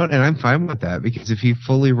 You know what? And I'm fine with that, because if he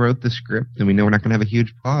fully wrote the script, then we know we're not going to have a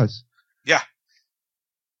huge pause. Yeah.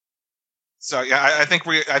 So yeah, I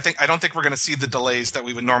don't think we're going to see the delays that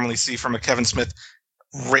we would normally see from a Kevin Smith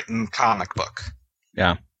written comic book.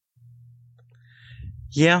 Yeah.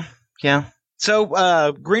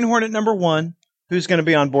 So, Green Hornet number 1. Who's going to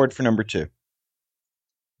be on board for number 2?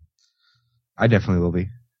 I definitely will be.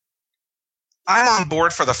 I'm on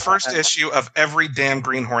board for the first issue of every damn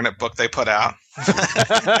Green Hornet book they put out. And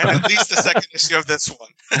at least the second issue of this one.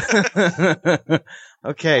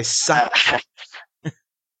 Okay,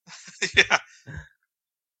 Yeah.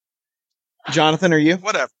 Jonathan, are you?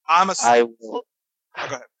 Whatever. I will. Oh,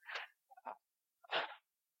 go ahead.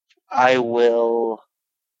 I will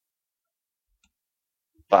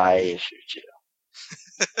buy issue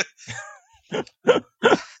 2.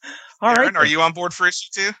 All Aaron, right. are you on board for issue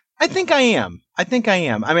 2? I think I am. I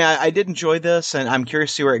mean, I did enjoy this, and I'm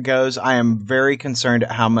curious to see where it goes. I am very concerned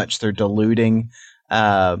at how much they're diluting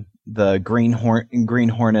the Green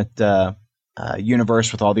Hornet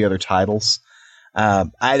universe with all the other titles.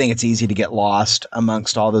 I think it's easy to get lost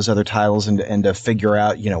amongst all those other titles and to figure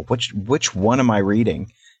out, which one am I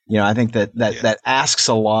reading? I think that asks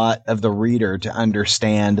a lot of the reader to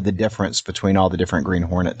understand the difference between all the different Green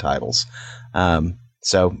Hornet titles.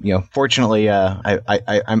 So, fortunately,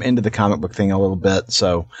 I'm into the comic book thing a little bit.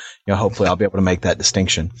 So, hopefully I'll be able to make that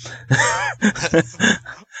distinction.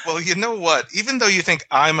 Well, you know what? Even though you think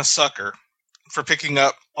I'm a sucker for picking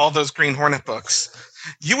up all those Green Hornet books,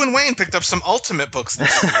 you and Wayne picked up some Ultimate books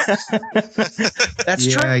this week.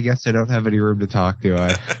 That's true. Yeah, I guess I don't have any room to talk, do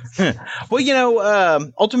I?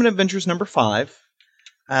 Well, Ultimate Adventures number 5.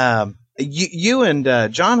 You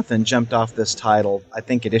and Jonathan jumped off this title, I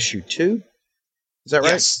think, at issue 2. Is that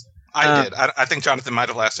right? Yes, I did. I think Jonathan might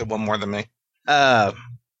have lasted one more than me. I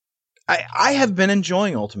have been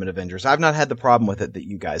enjoying Ultimate Avengers. I've not had the problem with it that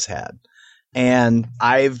you guys had. And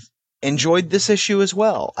I've enjoyed this issue as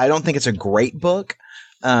well. I don't think it's a great book,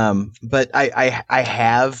 but I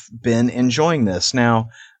have been enjoying this. Now,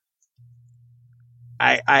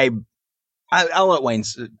 I'll let Wayne,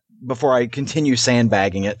 before I continue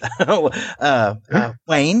sandbagging it.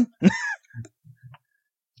 Wayne?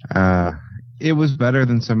 It was better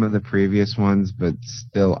than some of the previous ones, but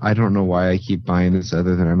still, I don't know why I keep buying this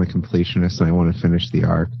other than I'm a completionist and I want to finish the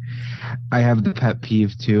arc. I have the pet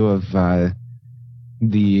peeve, too, of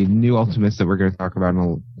the new Ultimates that we're going to talk about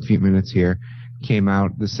in a few minutes here came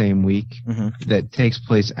out the same week that takes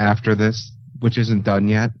place after this, which isn't done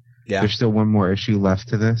yet. Yeah. There's still one more issue left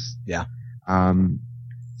to this. Yeah.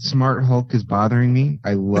 Smart Hulk is bothering me.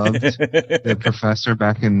 I loved the professor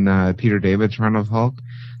back in Peter David's run of Hulk.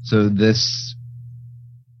 So this,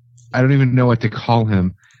 I don't even know what to call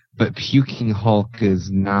him, but puking Hulk is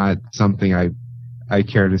not something I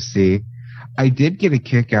care to see. I did get a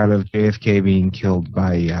kick out of JFK being killed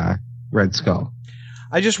by Red Skull.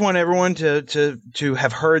 I just want everyone to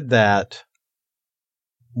have heard that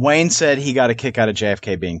Wayne said he got a kick out of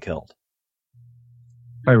JFK being killed.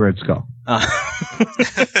 By Red Skull.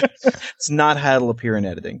 It's not how it'll appear in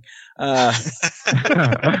editing.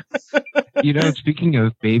 Speaking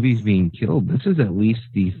of babies being killed, this is at least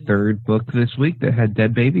the 3rd book this week that had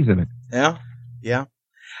dead babies in it. Yeah.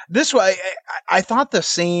 This way, I thought the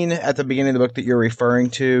scene at the beginning of the book that you're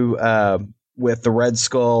referring to, with the Red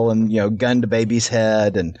Skull and, gun to baby's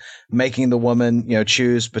head and making the woman,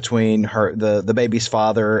 choose between the baby's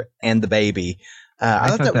father and the baby.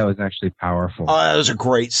 I thought that was actually powerful. Oh, that was a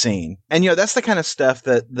great scene. And, that's the kind of stuff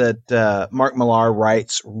that Mark Millar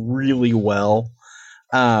writes really well.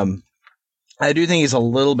 I do think he's a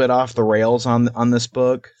little bit off the rails on this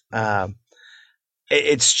book.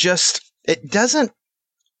 It's just, it doesn't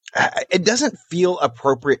feel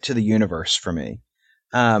appropriate to the universe for me.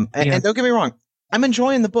 And don't get me wrong, I'm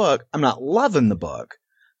enjoying the book. I'm not loving the book.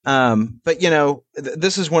 But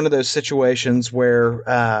this is one of those situations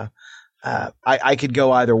where, I could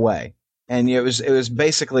go either way. And it was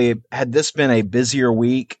basically, had this been a busier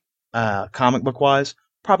week, comic book wise,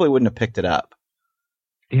 probably wouldn't have picked it up.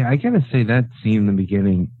 Yeah, I gotta say that scene in the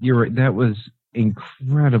beginning, you're right, that was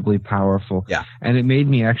incredibly powerful. Yeah. And it made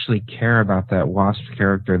me actually care about that Wasp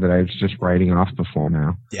character that I was just writing off before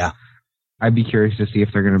now. Yeah. I'd be curious to see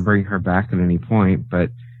if they're going to bring her back at any point,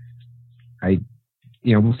 but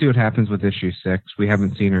we'll see what happens with issue 6. We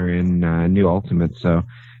haven't seen her in New Ultimate, so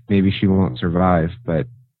maybe she won't survive. But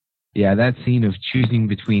yeah, that scene of choosing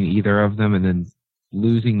between either of them and then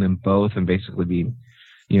losing them both and basically being,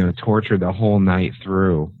 tortured the whole night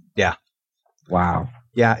through. Yeah. Wow.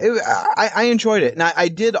 Yeah, I enjoyed it. And I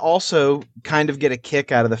did also kind of get a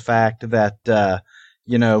kick out of the fact that,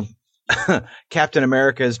 Captain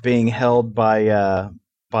America is being held by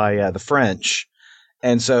the French.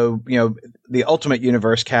 And so, the Ultimate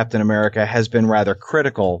Universe Captain America has been rather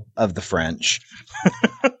critical of the French.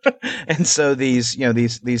 And so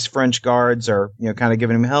these French guards are, kind of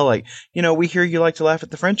giving him hell, like, we hear you like to laugh at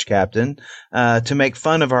the French, Captain, to make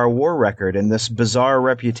fun of our war record and this bizarre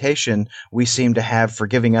reputation we seem to have for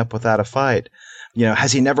giving up without a fight.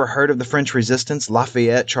 Has he never heard of the French resistance?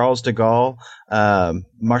 Lafayette, Charles de Gaulle,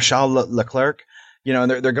 Marshal Leclerc?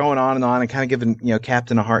 And they're going on and kind of giving,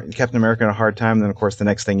 Captain America a hard time. And then, of course, the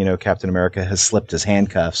next thing Captain America has slipped his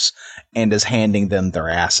handcuffs and is handing them their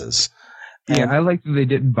asses. Yeah, I like that they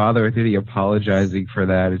didn't bother with any apologizing for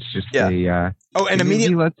that. It's just and immediately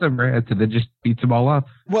he lets them rant and then just beats them all up.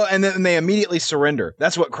 Well, and then they immediately surrender.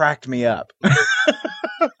 That's what cracked me up.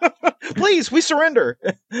 Please, we surrender.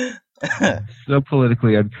 So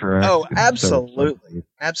politically incorrect. Oh, absolutely.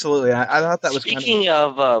 Absolutely. I thought that was Speaking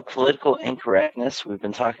of political incorrectness, we've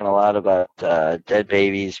been talking a lot about dead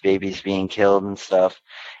babies being killed and stuff.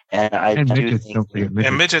 And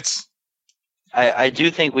midgets. I do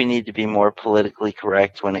think we need to be more politically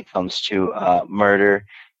correct when it comes to murder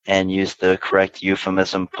and use the correct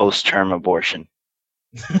euphemism, post-term abortion.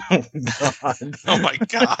 Oh my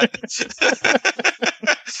God.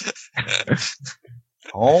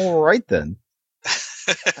 All right then.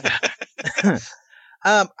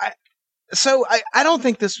 I don't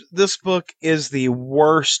think this book is the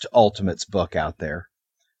worst Ultimates book out there.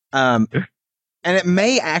 And it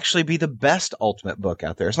may actually be the best Ultimate book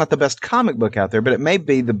out there. It's not the best comic book out there, but it may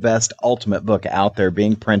be the best Ultimate book out there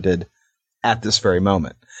being printed at this very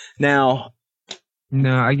moment. Now,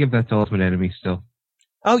 no, I give that to Ultimate Enemy still.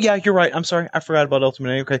 Oh yeah, you're right. I'm sorry. I forgot about Ultimate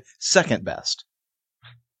Enemy. Okay. Second best.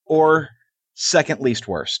 Or second least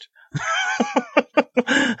worst.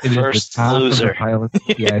 First loser.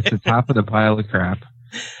 It's the top of the pile of crap.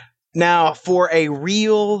 Now, for a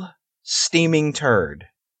real steaming turd,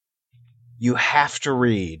 you have to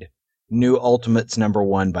read New Ultimates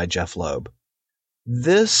 #1 by Jeff Loeb.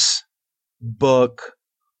 This book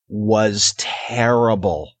was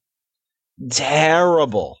terrible.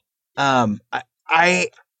 Terrible. I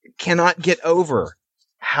cannot get over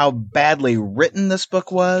how badly written this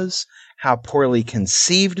book was, how poorly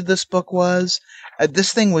conceived this book was.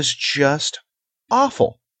 This thing was just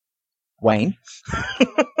awful. Wayne?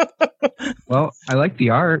 Well, I like the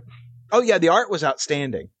art. Oh, yeah, the art was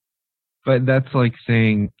outstanding. But that's like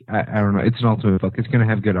saying, I don't know, it's an Ultimate book. It's going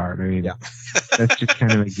to have good art. I mean, yeah. That's just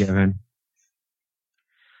kind of a given.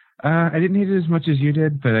 I didn't hate it as much as you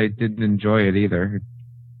did, but I didn't enjoy it either.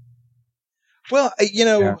 Well,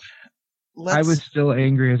 I was still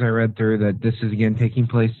angry as I read through that this is again taking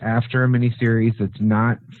place after a miniseries that's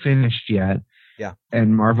not finished yet. Yeah.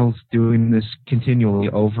 And Marvel's doing this continually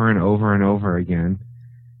over and over and over again.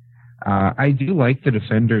 I do like the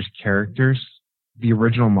Defenders characters, the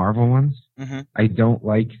original Marvel ones. Mm-hmm. I don't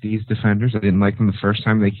like these Defenders. I didn't like them the first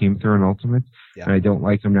time they came through in Ultimates, and I don't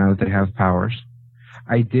like them now that they have powers.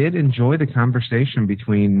 I did enjoy the conversation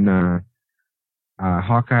between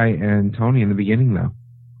Hawkeye and Tony in the beginning, though.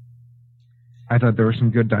 I thought there was some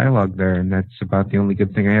good dialogue there, and that's about the only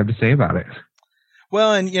good thing I have to say about it.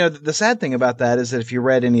 Well, and the sad thing about that is that if you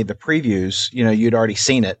read any of the previews, you'd already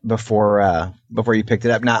seen it before you picked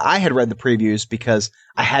it up. Now, I had read the previews because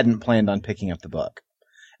I hadn't planned on picking up the book,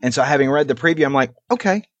 and so having read the preview, I'm like,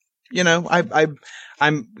 okay,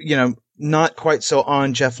 I'm not quite so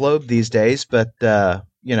on Jeff Loeb these days, but the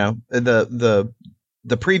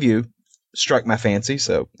preview struck my fancy,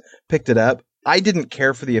 so picked it up. I didn't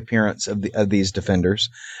care for the appearance of these Defenders.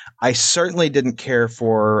 I certainly didn't care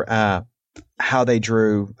for how they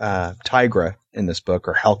drew Tigra in this book,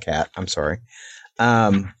 or Hellcat. I'm sorry.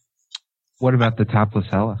 What about the topless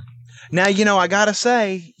Hela? Now, I gotta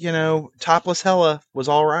say, topless Hela was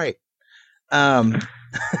all right.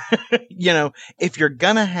 If you're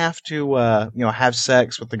gonna have to, have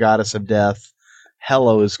sex with the goddess of death,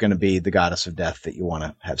 Hela is going to be the goddess of death that you want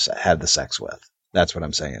to have the sex with. That's what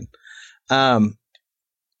I'm saying.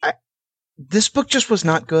 This book just was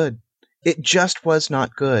not good. It just was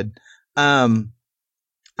not good. There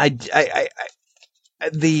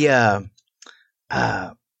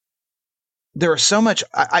was so much.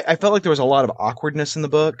 I felt like there was a lot of awkwardness in the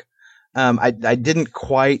book. I didn't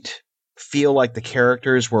quite feel like the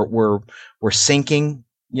characters were syncing.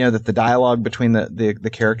 That the dialogue between the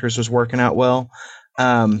characters was working out well.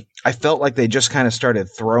 I felt like they just kind of started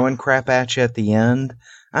throwing crap at you at the end.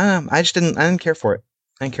 I didn't care for it.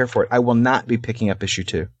 I will not be picking up issue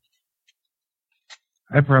 2.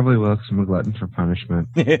 I probably will, because I'm a glutton for punishment.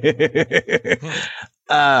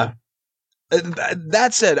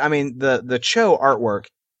 That said, I mean, the Cho artwork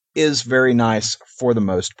is very nice for the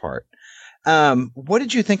most part. What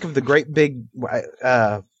did you think of the great big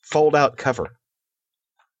fold out cover?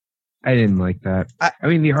 I didn't like that. I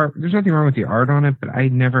mean, the art, there's nothing wrong with the art on it, but I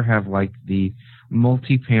never have liked the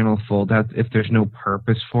multi-panel fold-outs if there's no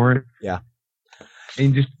purpose for it. Yeah.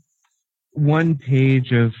 And just one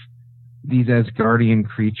page of these Asgardian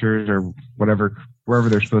creatures or whatever, wherever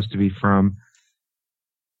they're supposed to be from,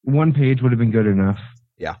 one page would have been good enough.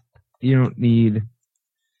 Yeah. You don't need...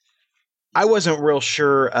 I wasn't real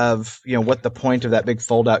sure of, what the point of that big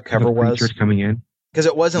fold-out cover was. Creatures coming in. Because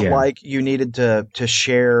it wasn't like you needed to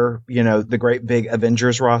share, the great big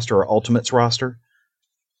Avengers roster or Ultimates roster.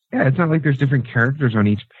 Yeah, it's not like there's different characters on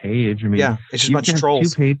each page. I mean, yeah, it's just a bunch of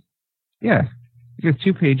trolls. You have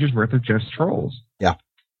 2 pages worth of just trolls. Yeah.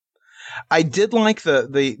 I did like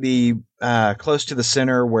the close to the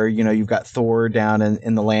center where, you've got Thor down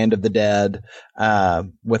in the land of the dead,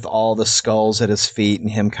 with all the skulls at his feet and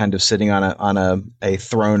him kind of sitting on a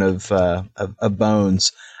throne of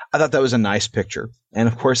bones. I thought that was a nice picture. And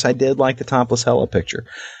of course I did like the topless Hela picture,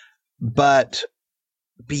 but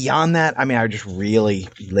beyond that, I mean, I just really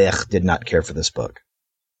did not care for this book.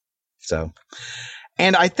 So,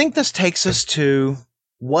 and I think this takes us to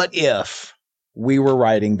what if we were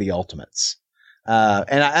writing the Ultimates?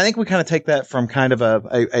 And I think we kind of take that from kind of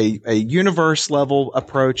a universe level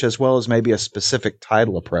approach as well as maybe a specific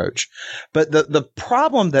title approach. But the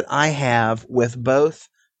problem that I have with both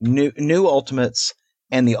New Ultimates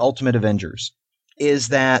and the Ultimate Avengers is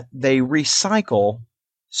that they recycle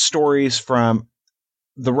stories from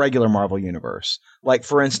the regular Marvel universe. Like,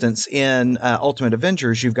 for instance, in Ultimate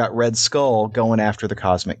Avengers, you've got Red Skull going after the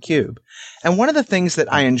Cosmic Cube. And one of the things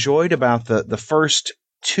that I enjoyed about the first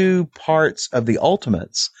 2 parts of the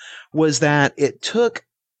Ultimates was that it took,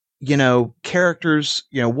 characters,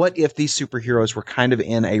 what if these superheroes were kind of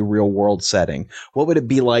in a real world setting? What would it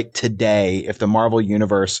be like today if the Marvel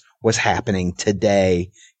universe was happening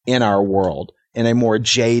today in our world, in a more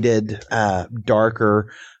jaded,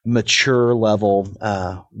 darker, mature level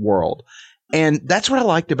world? And that's what I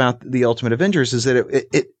liked about the Ultimate Avengers is that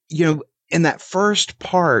it in that first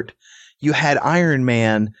part, you had Iron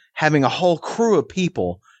Man having a whole crew of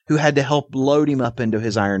people who had to help load him up into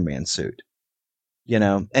his Iron Man suit.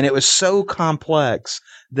 And it was so complex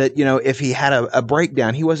that, if he had a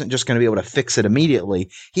breakdown, he wasn't just going to be able to fix it immediately.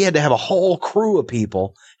 He had to have a whole crew of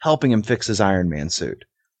people helping him fix his Iron Man suit.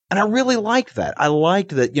 And I really liked that. I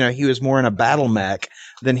liked that, he was more in a battle mech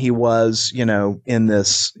than he was, in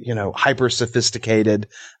this, hyper sophisticated,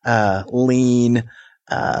 lean,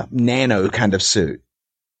 nano kind of suit.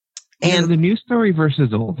 And the new story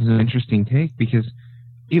versus old is an interesting take because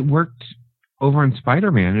it worked over in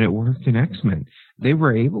Spider-Man and it worked in X-Men. They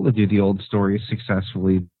were able to do the old stories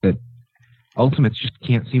successfully that Ultimates just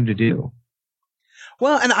can't seem to do.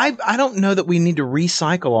 Well, and I don't know that we need to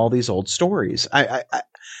recycle all these old stories. I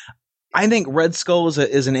think Red Skull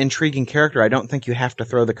is an intriguing character. I don't think you have to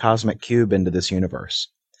throw the Cosmic Cube into this universe.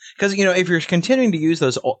 Because, if you're continuing to use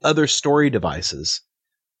those other story devices,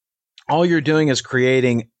 all you're doing is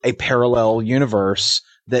creating a parallel universe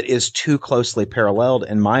that is too closely paralleled,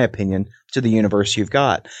 in my opinion, to the universe you've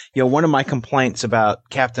got. One of my complaints about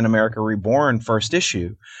Captain America Reborn first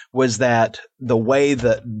issue was that the way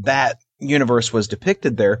that universe was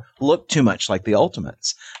depicted there looked too much like the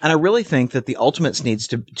Ultimates. And I really think that the Ultimates needs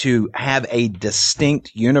to have a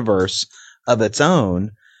distinct universe of its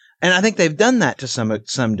own. And I think they've done that to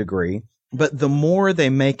some degree. But the more they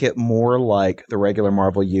make it more like the regular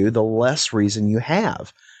Marvel U, the less reason you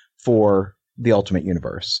have for the Ultimate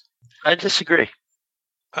Universe. I disagree.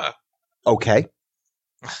 Okay.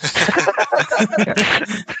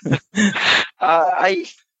 I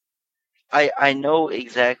know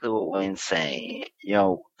exactly what Wayne's saying.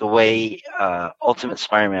 The way Ultimate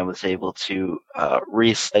Spider-Man was able to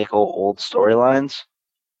recycle old storylines,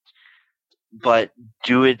 but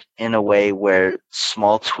do it in a way where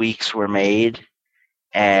small tweaks were made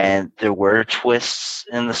and there were twists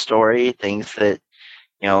in the story, things that,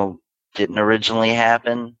 didn't originally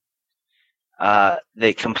happen,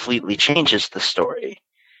 that completely changes the story.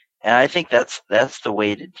 And I think that's the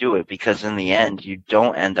way to do it, because in the end, you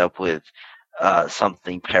don't end up with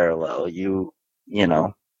something parallel.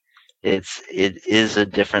 It is a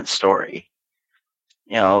different story.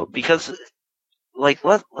 Because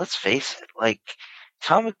let's face it,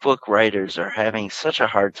 comic book writers are having such a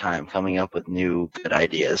hard time coming up with new good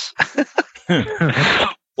ideas.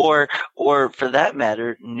 Or for that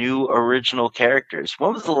matter, new original characters.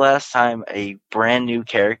 When was the last time a brand new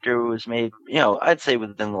character was made? I'd say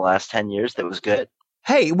within the last 10 years that was good.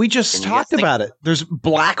 Hey, we just Can you talked guys think- about it. There's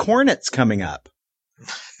Black Hornets coming up.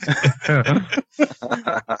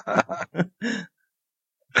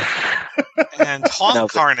 And Haunt No,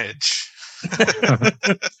 but- Carnage.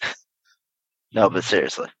 No, but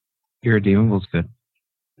seriously, Irredeemable's good.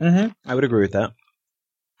 I would agree with that.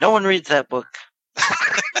 no one reads that book.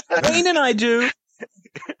 Wayne and I do.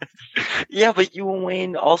 Yeah, but you and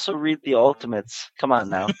Wayne also read the Ultimates. Come on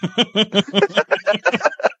now.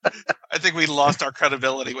 I think we lost our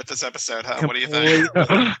credibility with this episode, huh? What do you think?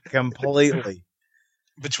 Completely.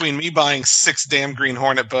 Between me buying 6 damn Green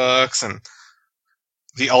Hornet books and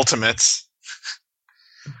the Ultimates.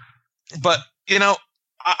 But, you know,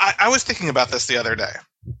 I was thinking about this the other day.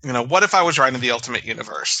 You know, what if I was writing the Ultimate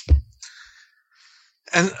Universe?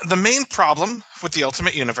 And the main problem with the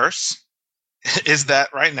Ultimate Universe is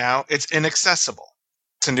that right now it's inaccessible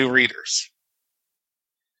to new readers.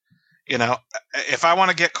 You know, if I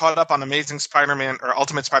want to get caught up on Amazing Spider-Man or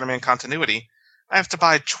Ultimate Spider-Man continuity, I have to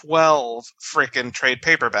buy 12 frickin' trade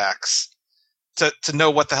paperbacks to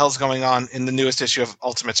know what the hell's going on in the newest issue of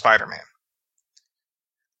Ultimate Spider-Man.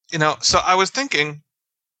 You know, so I was thinking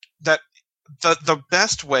that the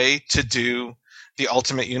best way to do the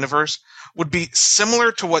Ultimate Universe would be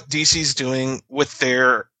similar to what DC's doing with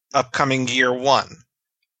their upcoming Year One,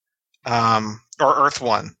 or Earth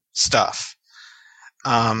One stuff.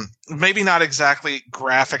 Maybe not exactly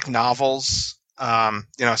graphic novels, a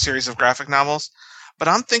series of graphic novels, but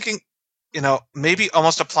I'm thinking, you know, maybe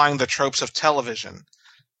almost applying the tropes of television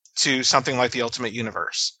to something like the Ultimate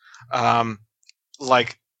Universe.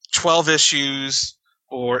 Like 12 issues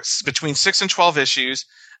or between 6 and 12 issues,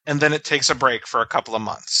 and then it takes a break for a couple of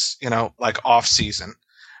months, you know, like off season.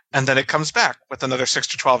 And then it comes back with another 6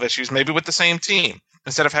 to 12 issues, maybe with the same team,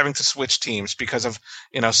 instead of having to switch teams because of,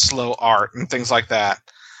 you know, slow art and things like that.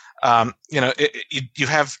 You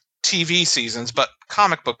have TV seasons, but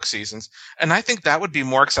comic book seasons. And I think that would be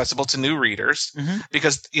more accessible to new readers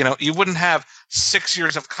because, you know, you wouldn't have 6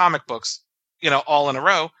 years of comic books, you know, all in a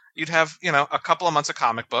row. You'd have, you know, a couple of months of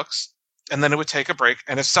comic books, and then it would take a break.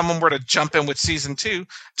 And if someone were to jump in with season 2,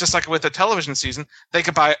 just like with a television season, they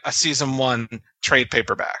could buy a season 1 trade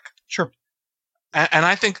paperback. Sure. And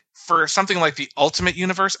I think for something like the Ultimate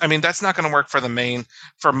Universe, I mean, that's not going to work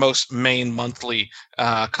for most main monthly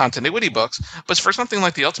continuity books, but for something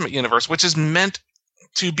like the Ultimate Universe, which is meant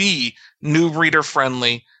to be new reader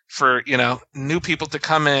friendly for, you know, new people to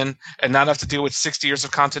come in and not have to deal with 60 years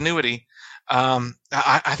of continuity.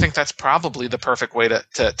 I think that's probably the perfect way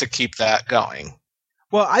to keep that going.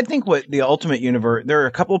 Well, I think what the Ultimate Universe, there are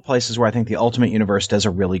a couple of places where I think the Ultimate Universe does a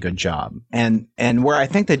really good job. And where I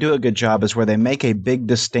think they do a good job is where they make a big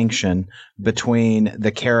distinction between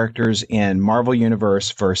the characters in Marvel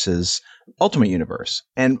Universe versus Ultimate Universe.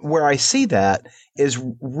 And where I see that is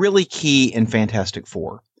really key in Fantastic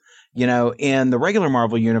Four. You know, in the regular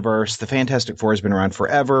Marvel Universe, the Fantastic Four has been around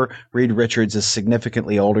forever. Reed Richards is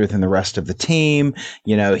significantly older than the rest of the team.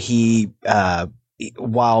 You know, he,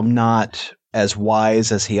 while not as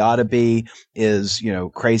wise as he ought to be, is, you know,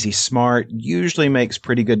 crazy smart, usually makes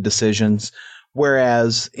pretty good decisions.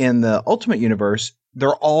 Whereas in the Ultimate Universe,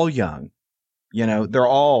 they're all young. You know, they're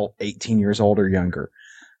all 18 years old or younger.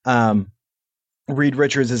 Reed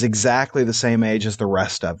Richards is exactly the same age as the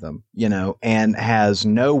rest of them, you know, and has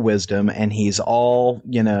no wisdom, and he's all,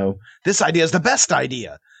 you know, this idea is the best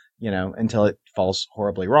idea, you know, until it falls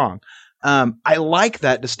horribly wrong. I like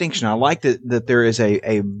that distinction. I like that there is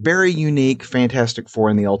a very unique Fantastic Four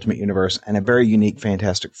in the Ultimate Universe and a very unique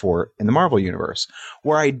Fantastic Four in the Marvel Universe.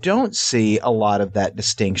 Where I don't see a lot of that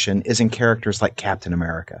distinction is in characters like Captain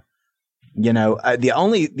America. You know, the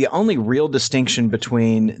only real distinction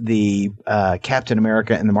between the Captain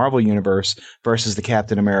America in the Marvel Universe versus the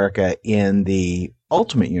Captain America in the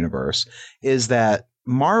Ultimate Universe is that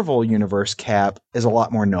Marvel Universe Cap is a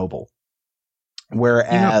lot more noble.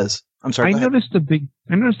 Whereas, I'm sorry. I noticed a big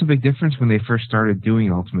difference when they first started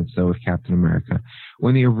doing Ultimates though with Captain America.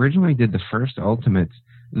 When they originally did the first Ultimates,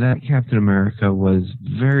 that Captain America was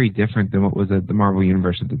very different than what was at the Marvel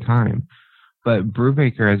Universe at the time. But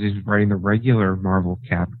Brubaker, as he's writing the regular Marvel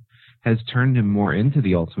Cap, has turned him more into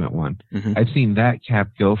the Ultimate one. Mm-hmm. I've seen that Cap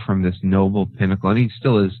go from this noble pinnacle, and he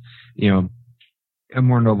still is, you know, a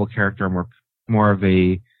more noble character, more of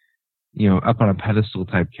a, you know, up on a pedestal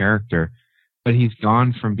type character. But he's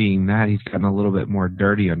gone from being that, he's gotten a little bit more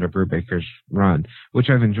dirty under Brubaker's run,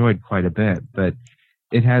 which I've enjoyed quite a bit. But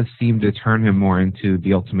it has seemed to turn him more into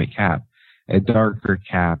the Ultimate Cap, a darker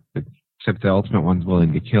Cap, except the Ultimate one's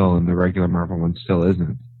willing to kill, and the regular Marvel one still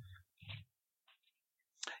isn't.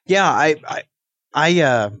 Yeah,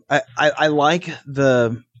 I like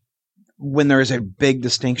when there is a big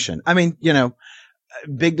distinction. I mean, you know,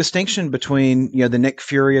 big distinction between, the Nick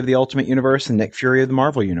Fury of the Ultimate Universe and Nick Fury of the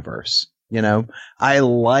Marvel Universe. I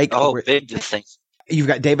like. Big distinction. You've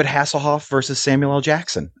got David Hasselhoff versus Samuel L.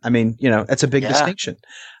 Jackson. I mean, it's a big distinction.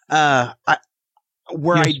 Speaking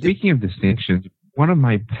of distinctions, one of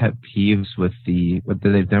my pet peeves with what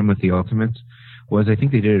they've done with the Ultimates was, I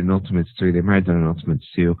think they did it in Ultimates 3. They might have done it in Ultimates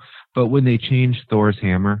 2. But when they changed Thor's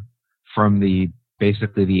hammer from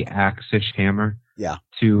basically the axe-ish hammer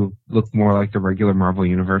to look more like the regular Marvel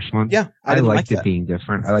Universe one. Yeah, I liked it being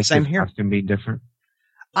different. I liked the costume being different.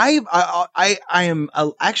 I am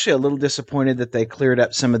actually a little disappointed that they cleared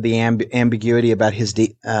up some of the ambiguity about his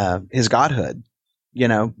godhood,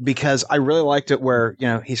 because I really liked it where,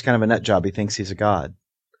 he's kind of a nut job. He thinks he's a god.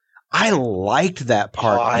 I liked that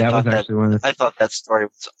part. I thought that story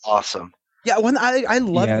was awesome. Yeah, I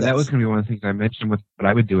loved that. Yeah, that was going to be one of the things I mentioned with what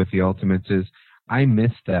I would do with the Ultimates is I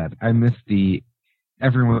missed that. I missed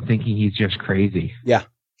everyone thinking he's just crazy. Yeah.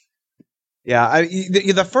 Yeah,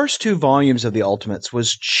 the first 2 volumes of the Ultimates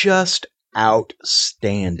was just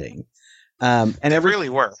outstanding, and they really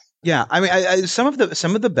were. Yeah, I mean, some of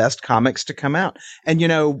the best comics to come out, and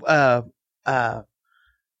Jonathan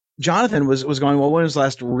was going, well, what was the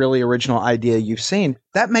last really original idea you've seen?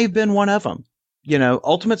 That may have been one of them.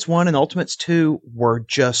 Ultimates 1 and Ultimates 2 were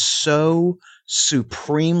just so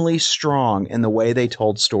supremely strong in the way they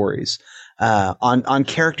told stories on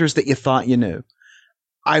characters that you thought you knew.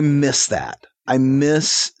 I miss that. I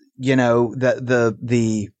miss,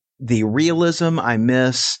 the realism. I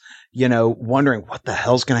miss, wondering what the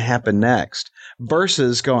hell's going to happen next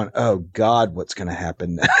versus going, oh God, what's going to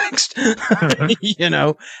happen next?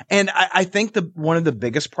 And I think one of the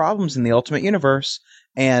biggest problems in the Ultimate Universe,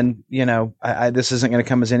 and, this isn't going to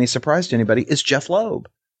come as any surprise to anybody, is Jeff Loeb.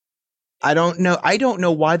 I don't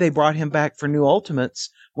know why they brought him back for New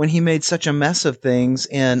Ultimates when he made such a mess of things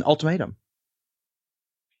in Ultimatum.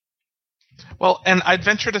 Well, and I'd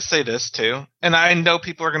venture to say this too, and I know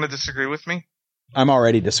people are going to disagree with me. I'm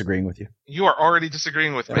already disagreeing with you. You are already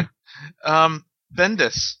disagreeing with me.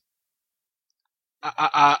 Bendis.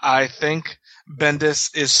 I think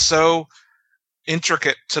Bendis is so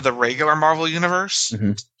intricate to the regular Marvel Universe,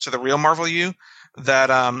 to the real Marvel U, that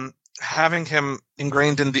having him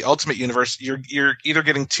ingrained in the Ultimate Universe, you're either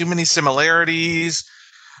getting too many similarities,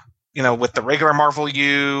 with the regular Marvel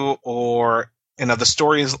U, or the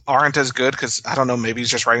stories aren't as good because, I don't know, maybe he's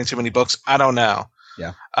just writing too many books. I don't know.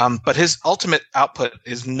 Yeah. But his Ultimate output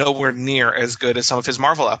is nowhere near as good as some of his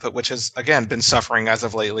Marvel output, which has, again, been suffering as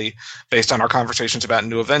of lately based on our conversations about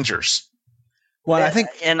New Avengers. Well, I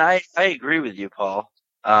agree with you, Paul.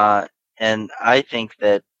 And I think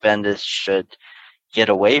that Bendis should get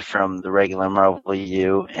away from the regular Marvel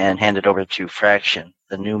U and hand it over to Fraction,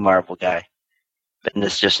 the new Marvel guy.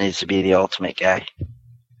 Bendis just needs to be the Ultimate guy.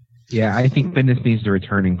 Yeah, I think Bendis needs to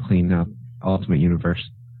return and clean up Ultimate Universe.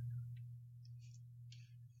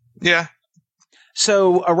 Yeah.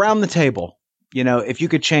 So around the table, if you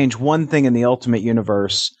could change one thing in the Ultimate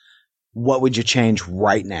Universe, what would you change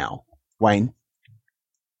right now, Wayne?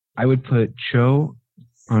 I would put Cho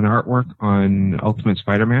on artwork on Ultimate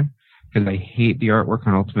Spider-Man because I hate the artwork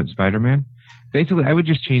on Ultimate Spider-Man. Basically, I would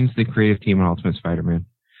just change the creative team on Ultimate Spider-Man.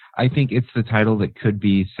 I think it's the title that could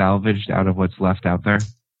be salvaged out of what's left out there.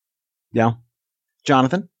 Yeah.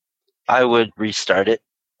 Jonathan? I would restart it.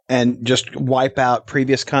 And just wipe out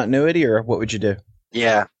previous continuity, or what would you do?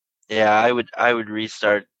 Yeah, I would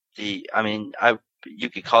restart you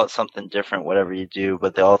could call it something different, whatever you do,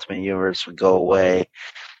 but the Ultimate Universe would go away.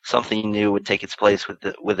 Something new would take its place with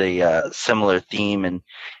a similar theme and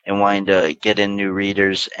wanting to get in new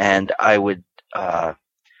readers. And I would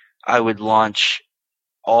launch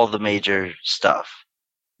all the major stuff.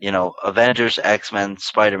 Avengers, X-Men,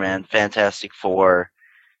 Spider-Man, Fantastic Four,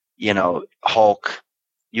 Hulk.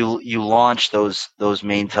 You launch those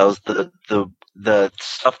main titles, the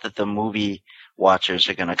stuff that the movie watchers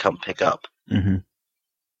are going to come pick up. Mm-hmm.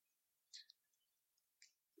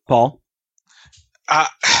 Paul?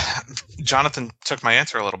 Jonathan took my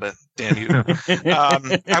answer a little bit. Damn you.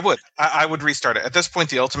 I would restart it. At this point,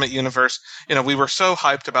 the Ultimate Universe, we were so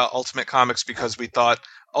hyped about Ultimate Comics because we thought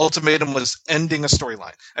Ultimatum was ending a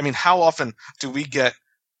storyline. I mean, how often do we get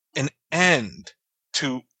an end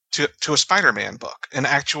to a Spider-Man book, an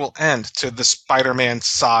actual end to the Spider-Man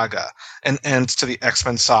saga, an end to the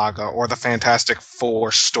X-Men saga or the Fantastic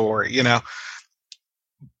Four story,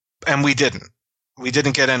 And we didn't. We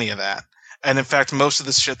didn't get any of that. And in fact, most of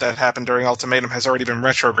the shit that happened during Ultimatum has already been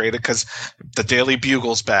retrograded because the Daily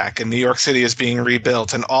Bugle's back and New York City is being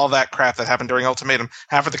rebuilt and all that crap that happened during Ultimatum.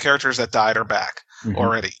 Half of the characters that died are back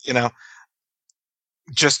already,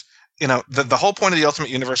 Just the whole point of the Ultimate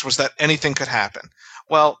Universe was that anything could happen.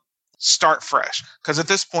 Well, start fresh, because at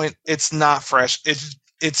this point it's not fresh.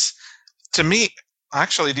 It's to me,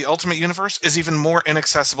 actually, the Ultimate Universe is even more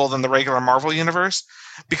inaccessible than the regular Marvel Universe,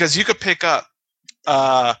 because you could pick up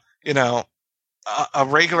a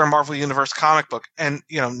regular Marvel Universe comic book and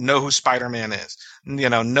know who Spider-Man is,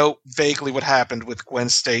 know vaguely what happened with Gwen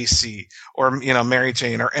Stacy or Mary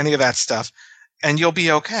Jane or any of that stuff, and you'll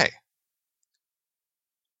be okay.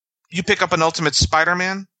 You pick up an Ultimate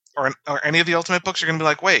Spider-Man or any of the Ultimate books, you're going to be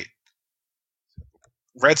like, wait,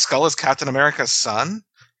 Red Skull is Captain America's son?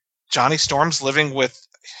 Johnny Storm's living with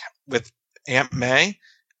Aunt May?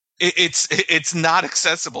 It's not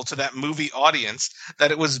accessible to that movie audience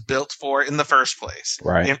that it was built for in the first place.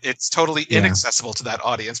 Right. It's totally inaccessible to that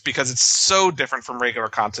audience because it's so different from regular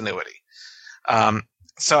continuity.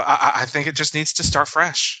 So I think it just needs to start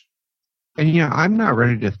fresh. And I'm not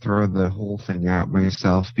ready to throw the whole thing out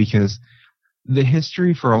myself, because the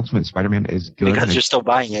history for Ultimate Spider-Man is good. Because you're still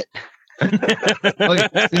buying it.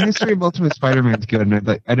 The history of Ultimate Spider-Man is good,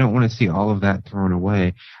 and I don't want to see all of that thrown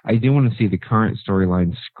away. I do want to see the current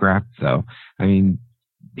storyline scrapped, though. I mean,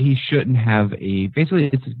 he shouldn't have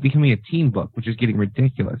basically it's becoming a teen book, which is getting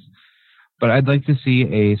ridiculous. But I'd like to see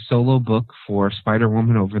a solo book for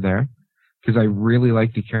Spider-Woman over there, because I really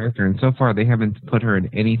like the character, and so far they haven't put her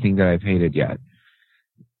in anything that I've hated yet.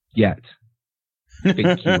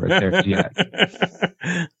 Big keyword there, yet.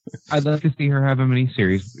 I'd like to see her have a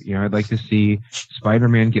miniseries. I'd like to see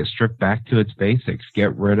Spider-Man get stripped back to its basics,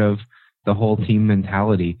 get rid of the whole team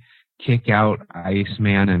mentality, kick out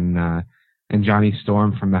Iceman and Johnny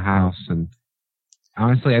Storm from the house. And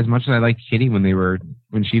honestly, as much as I liked Kitty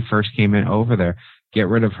when she first came in over there, get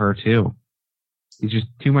rid of her too. It's just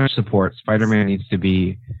too much support. Spider-Man needs to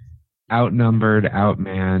be outnumbered,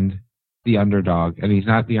 outmanned, the underdog, and he's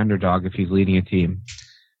not the underdog if he's leading a team.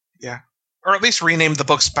 Yeah. Or at least rename the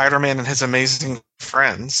book Spider-Man and His Amazing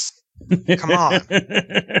Friends. Come on.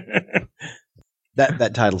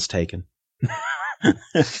 That title's taken.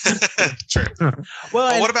 True.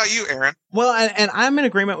 Well, what about you, Aaron? Well, and I'm in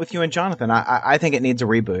agreement with you and Jonathan. I think it needs a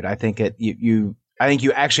reboot. I think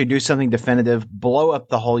you actually do something definitive, blow up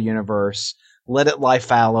the whole universe, let it lie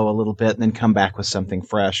fallow a little bit, and then come back with something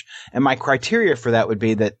fresh. And my criteria for that would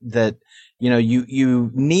be that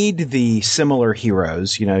you need the similar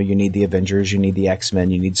heroes. You need the Avengers, you need the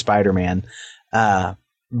X-Men, you need Spider-Man,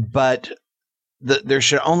 but there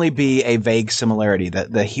should only be a vague similarity.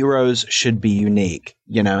 That the heroes should be unique.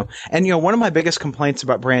 And one of my biggest complaints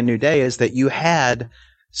about Brand New Day is that you had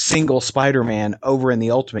single Spider-Man over in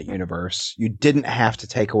the Ultimate Universe. You didn't have to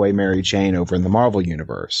take away Mary Jane over in the Marvel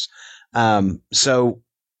Universe. So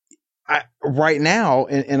right now,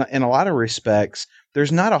 in a lot of respects,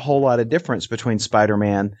 there's not a whole lot of difference between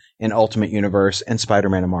Spider-Man in Ultimate Universe and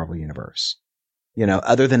Spider-Man in Marvel Universe.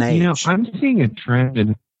 Other than age. I'm seeing a trend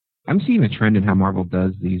in how Marvel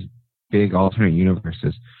does these big alternate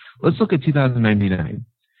universes. Let's look at 2099.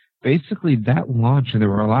 Basically, that launched, and there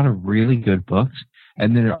were a lot of really good books,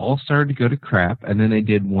 and then it all started to go to crap, and then they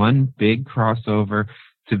did one big crossover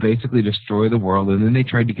to basically destroy the world, and then they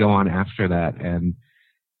tried to go on after that, and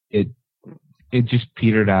it just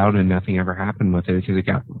petered out, and nothing ever happened with it because it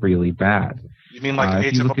got really bad. You mean like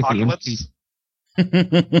Age of Apocalypse?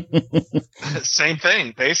 Same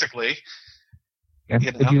thing, basically.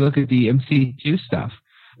 If you look at the MCU stuff,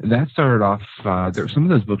 that started off, some of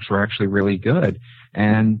those books were actually really good,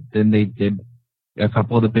 and then they did a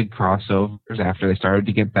couple of the big crossovers after they started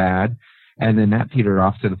to get bad, and then that petered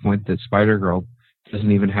off to the point that Spider-Girl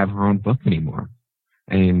doesn't even have her own book anymore.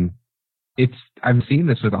 And I'm seeing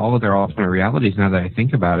this with all of their alternate realities now that I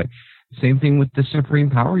think about it. Same thing with the Supreme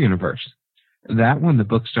Power Universe. That one, the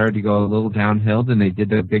book started to go a little downhill, then they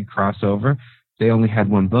did a big crossover. They only had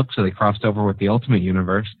one book, so they crossed over with the Ultimate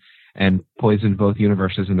Universe and poisoned both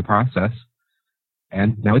universes in the process.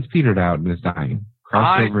 And now it's petered out and is dying.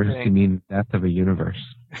 Crossover is to mean the death of a universe.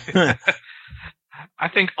 I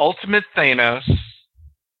think Ultimate Thanos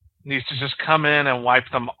needs to just come in and wipe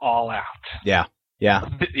them all out. Yeah.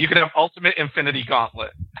 You could have Ultimate Infinity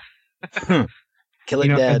Gauntlet. Kill it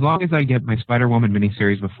dead. As long as I get my Spider-Woman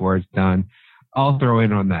miniseries before it's done, I'll throw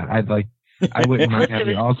in on that. I wouldn't mind having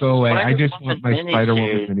it all go away. I just want my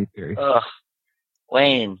Spider-Woman miniseries. Ugh.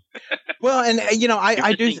 Wayne. Well, and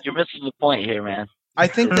I do. You're missing the point here, man. I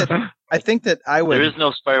think that I would. There is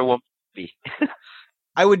no Spider-Woman.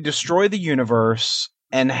 I would destroy the universe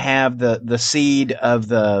and have the seed of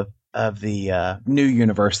the new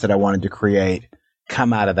universe that I wanted to create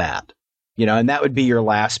come out of that. And that would be your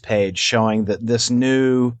last page showing that this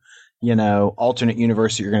new, alternate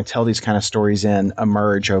universe that you're going to tell these kind of stories in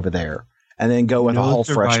emerge over there. and then go with a whole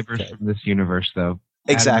fresh survivors kit. from this universe, though.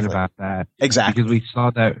 Exactly. Adamant about that. Exactly. Because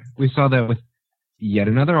we saw that with yet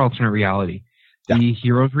another alternate reality, the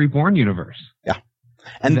Heroes Reborn universe. Yeah.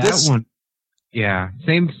 And that this one,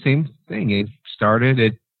 same thing. It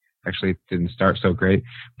didn't start so great,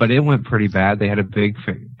 but it went pretty bad. They had a big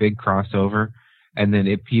crossover, and then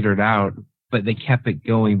it petered out. But they kept it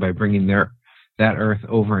going by bringing that Earth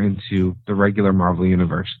over into the regular Marvel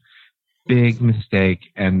universe. Big mistake,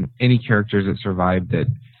 and any characters that survived it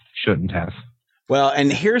shouldn't have. Well,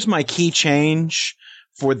 and here's my key change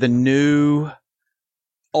for the new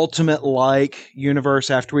Ultimate-like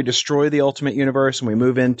universe after we destroy the Ultimate Universe and we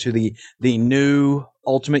move into the new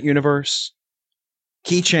Ultimate Universe.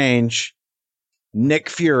 Key change, Nick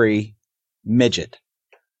Fury, midget.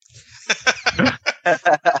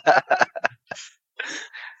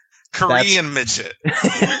 Korean midget.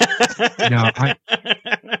 No,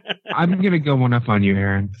 I'm going to go one up on you,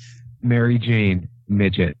 Aaron. Mary Jane,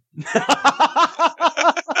 midget.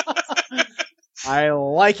 I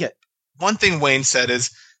like it. One thing Wayne said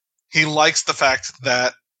is he likes the fact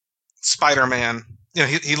that Spider-Man,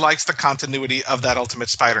 he likes the continuity of that Ultimate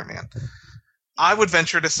Spider-Man. I would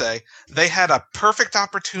venture to say they had a perfect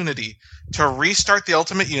opportunity to restart the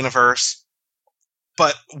Ultimate Universe,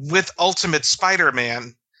 but with Ultimate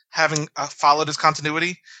Spider-Man having followed his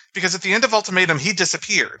continuity, because at the end of Ultimatum, he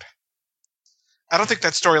disappeared. I don't think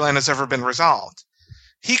that storyline has ever been resolved.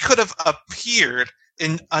 He could have appeared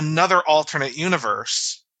in another alternate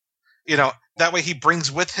universe. That way he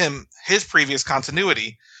brings with him his previous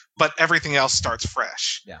continuity, but everything else starts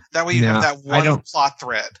fresh. Yeah. That way you have that one plot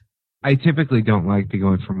thread. I typically don't like to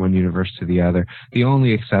go from one universe to the other. The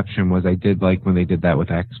only exception was I did like when they did that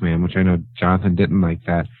with X-Men, which I know Jonathan didn't like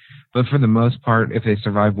that. But for the most part, if they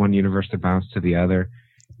survive one universe to bounce to the other,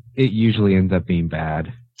 it usually ends up being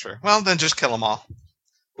bad. Sure. Well, then just kill them all.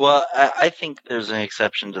 Well, I think there's an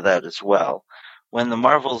exception to that as well. When the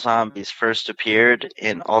Marvel Zombies first appeared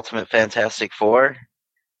in Ultimate Fantastic Four,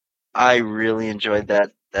 I really enjoyed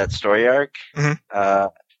that story arc.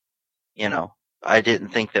 Mm-hmm. I didn't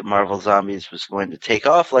think that Marvel Zombies was going to take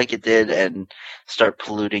off like it did and start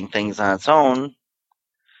polluting things on its own.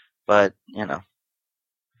 But,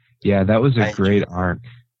 Yeah, that was a great arc.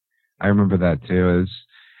 I remember that too.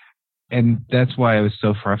 And that's why I was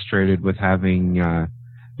so frustrated with having,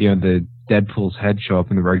 the Deadpool's head show up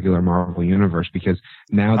in the regular Marvel universe, because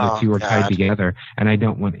now the two are tied together, and I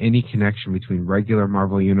don't want any connection between regular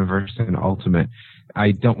Marvel universe and Ultimate.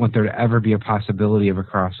 I don't want there to ever be a possibility of a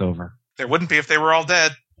crossover. There wouldn't be if they were all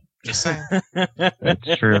dead. Just saying.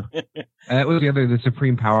 That's true. That was the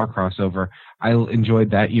Supreme Power crossover. I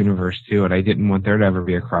enjoyed that universe too, and I didn't want there to ever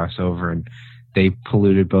be a crossover, and they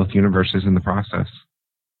polluted both universes in the process.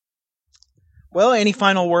 Well, any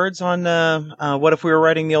final words on what if we were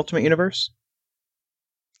writing the Ultimate Universe?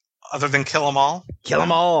 Other than kill them all? Kill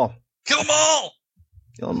them all. Kill them all!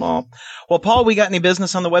 Kill them all. Well, Paul, we got any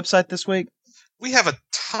business on the website this week? We have a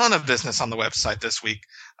ton of business on the website this week.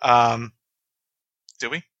 Do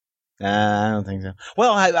we? I don't think so.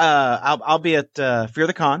 Well, I'll be at Fear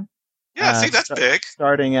the Con. Yeah, see, that's big.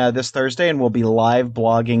 Starting this Thursday, and we'll be live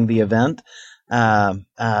blogging the event.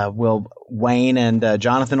 Wayne and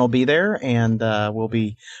Jonathan will be there, and we'll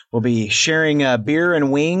be sharing beer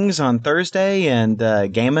and wings on Thursday, and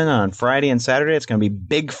gaming on Friday and Saturday. It's going to be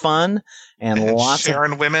big fun and lots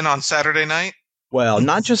sharing women on Saturday night. Well,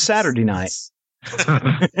 not just Saturday night.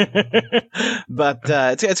 But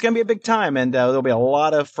it's going to be a big time, and there'll be a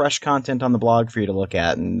lot of fresh content on the blog for you to look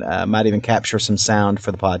at, and might even capture some sound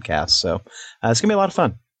for the podcast. So it's going to be a lot of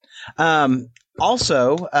fun.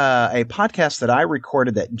 Also, a podcast that I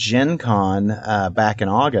recorded at Gen Con back in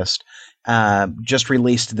August just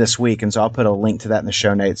released this week, and so I'll put a link to that in the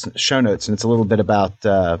show notes. And it's a little bit about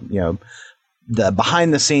the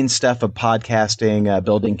behind the scenes stuff of podcasting,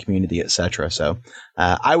 building community, etc. So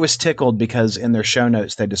I was tickled because in their show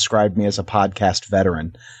notes they described me as a podcast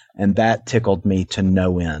veteran, and that tickled me to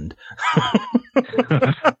no end.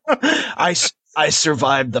 I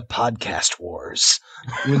survived the podcast wars.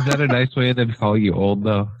 Was that a nice way of them to call you old,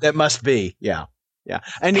 though? That must be, yeah.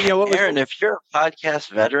 And you know what, Aaron, if you're a podcast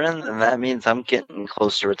veteran, then that means I'm getting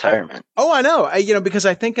close to retirement. Oh, I know. Because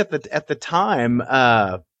I think at the time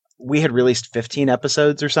we had released 15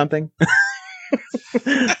 episodes or something.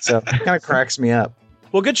 So it kind of cracks me up.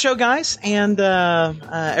 Well, good show, guys, and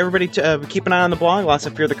everybody keep an eye on the blog. Lots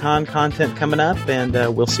of Fear the Con content coming up, and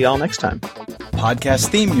we'll see y'all next time. Podcast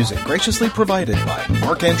theme music graciously provided by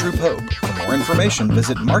Mark Andrew Pope. For more information,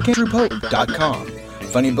 visit markandrewpope.com.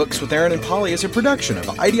 Funny Books with Aaron and Polly is a production of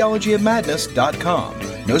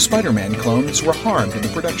ideologyofmadness.com. No Spider-Man clones were harmed in the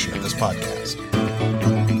production of this podcast.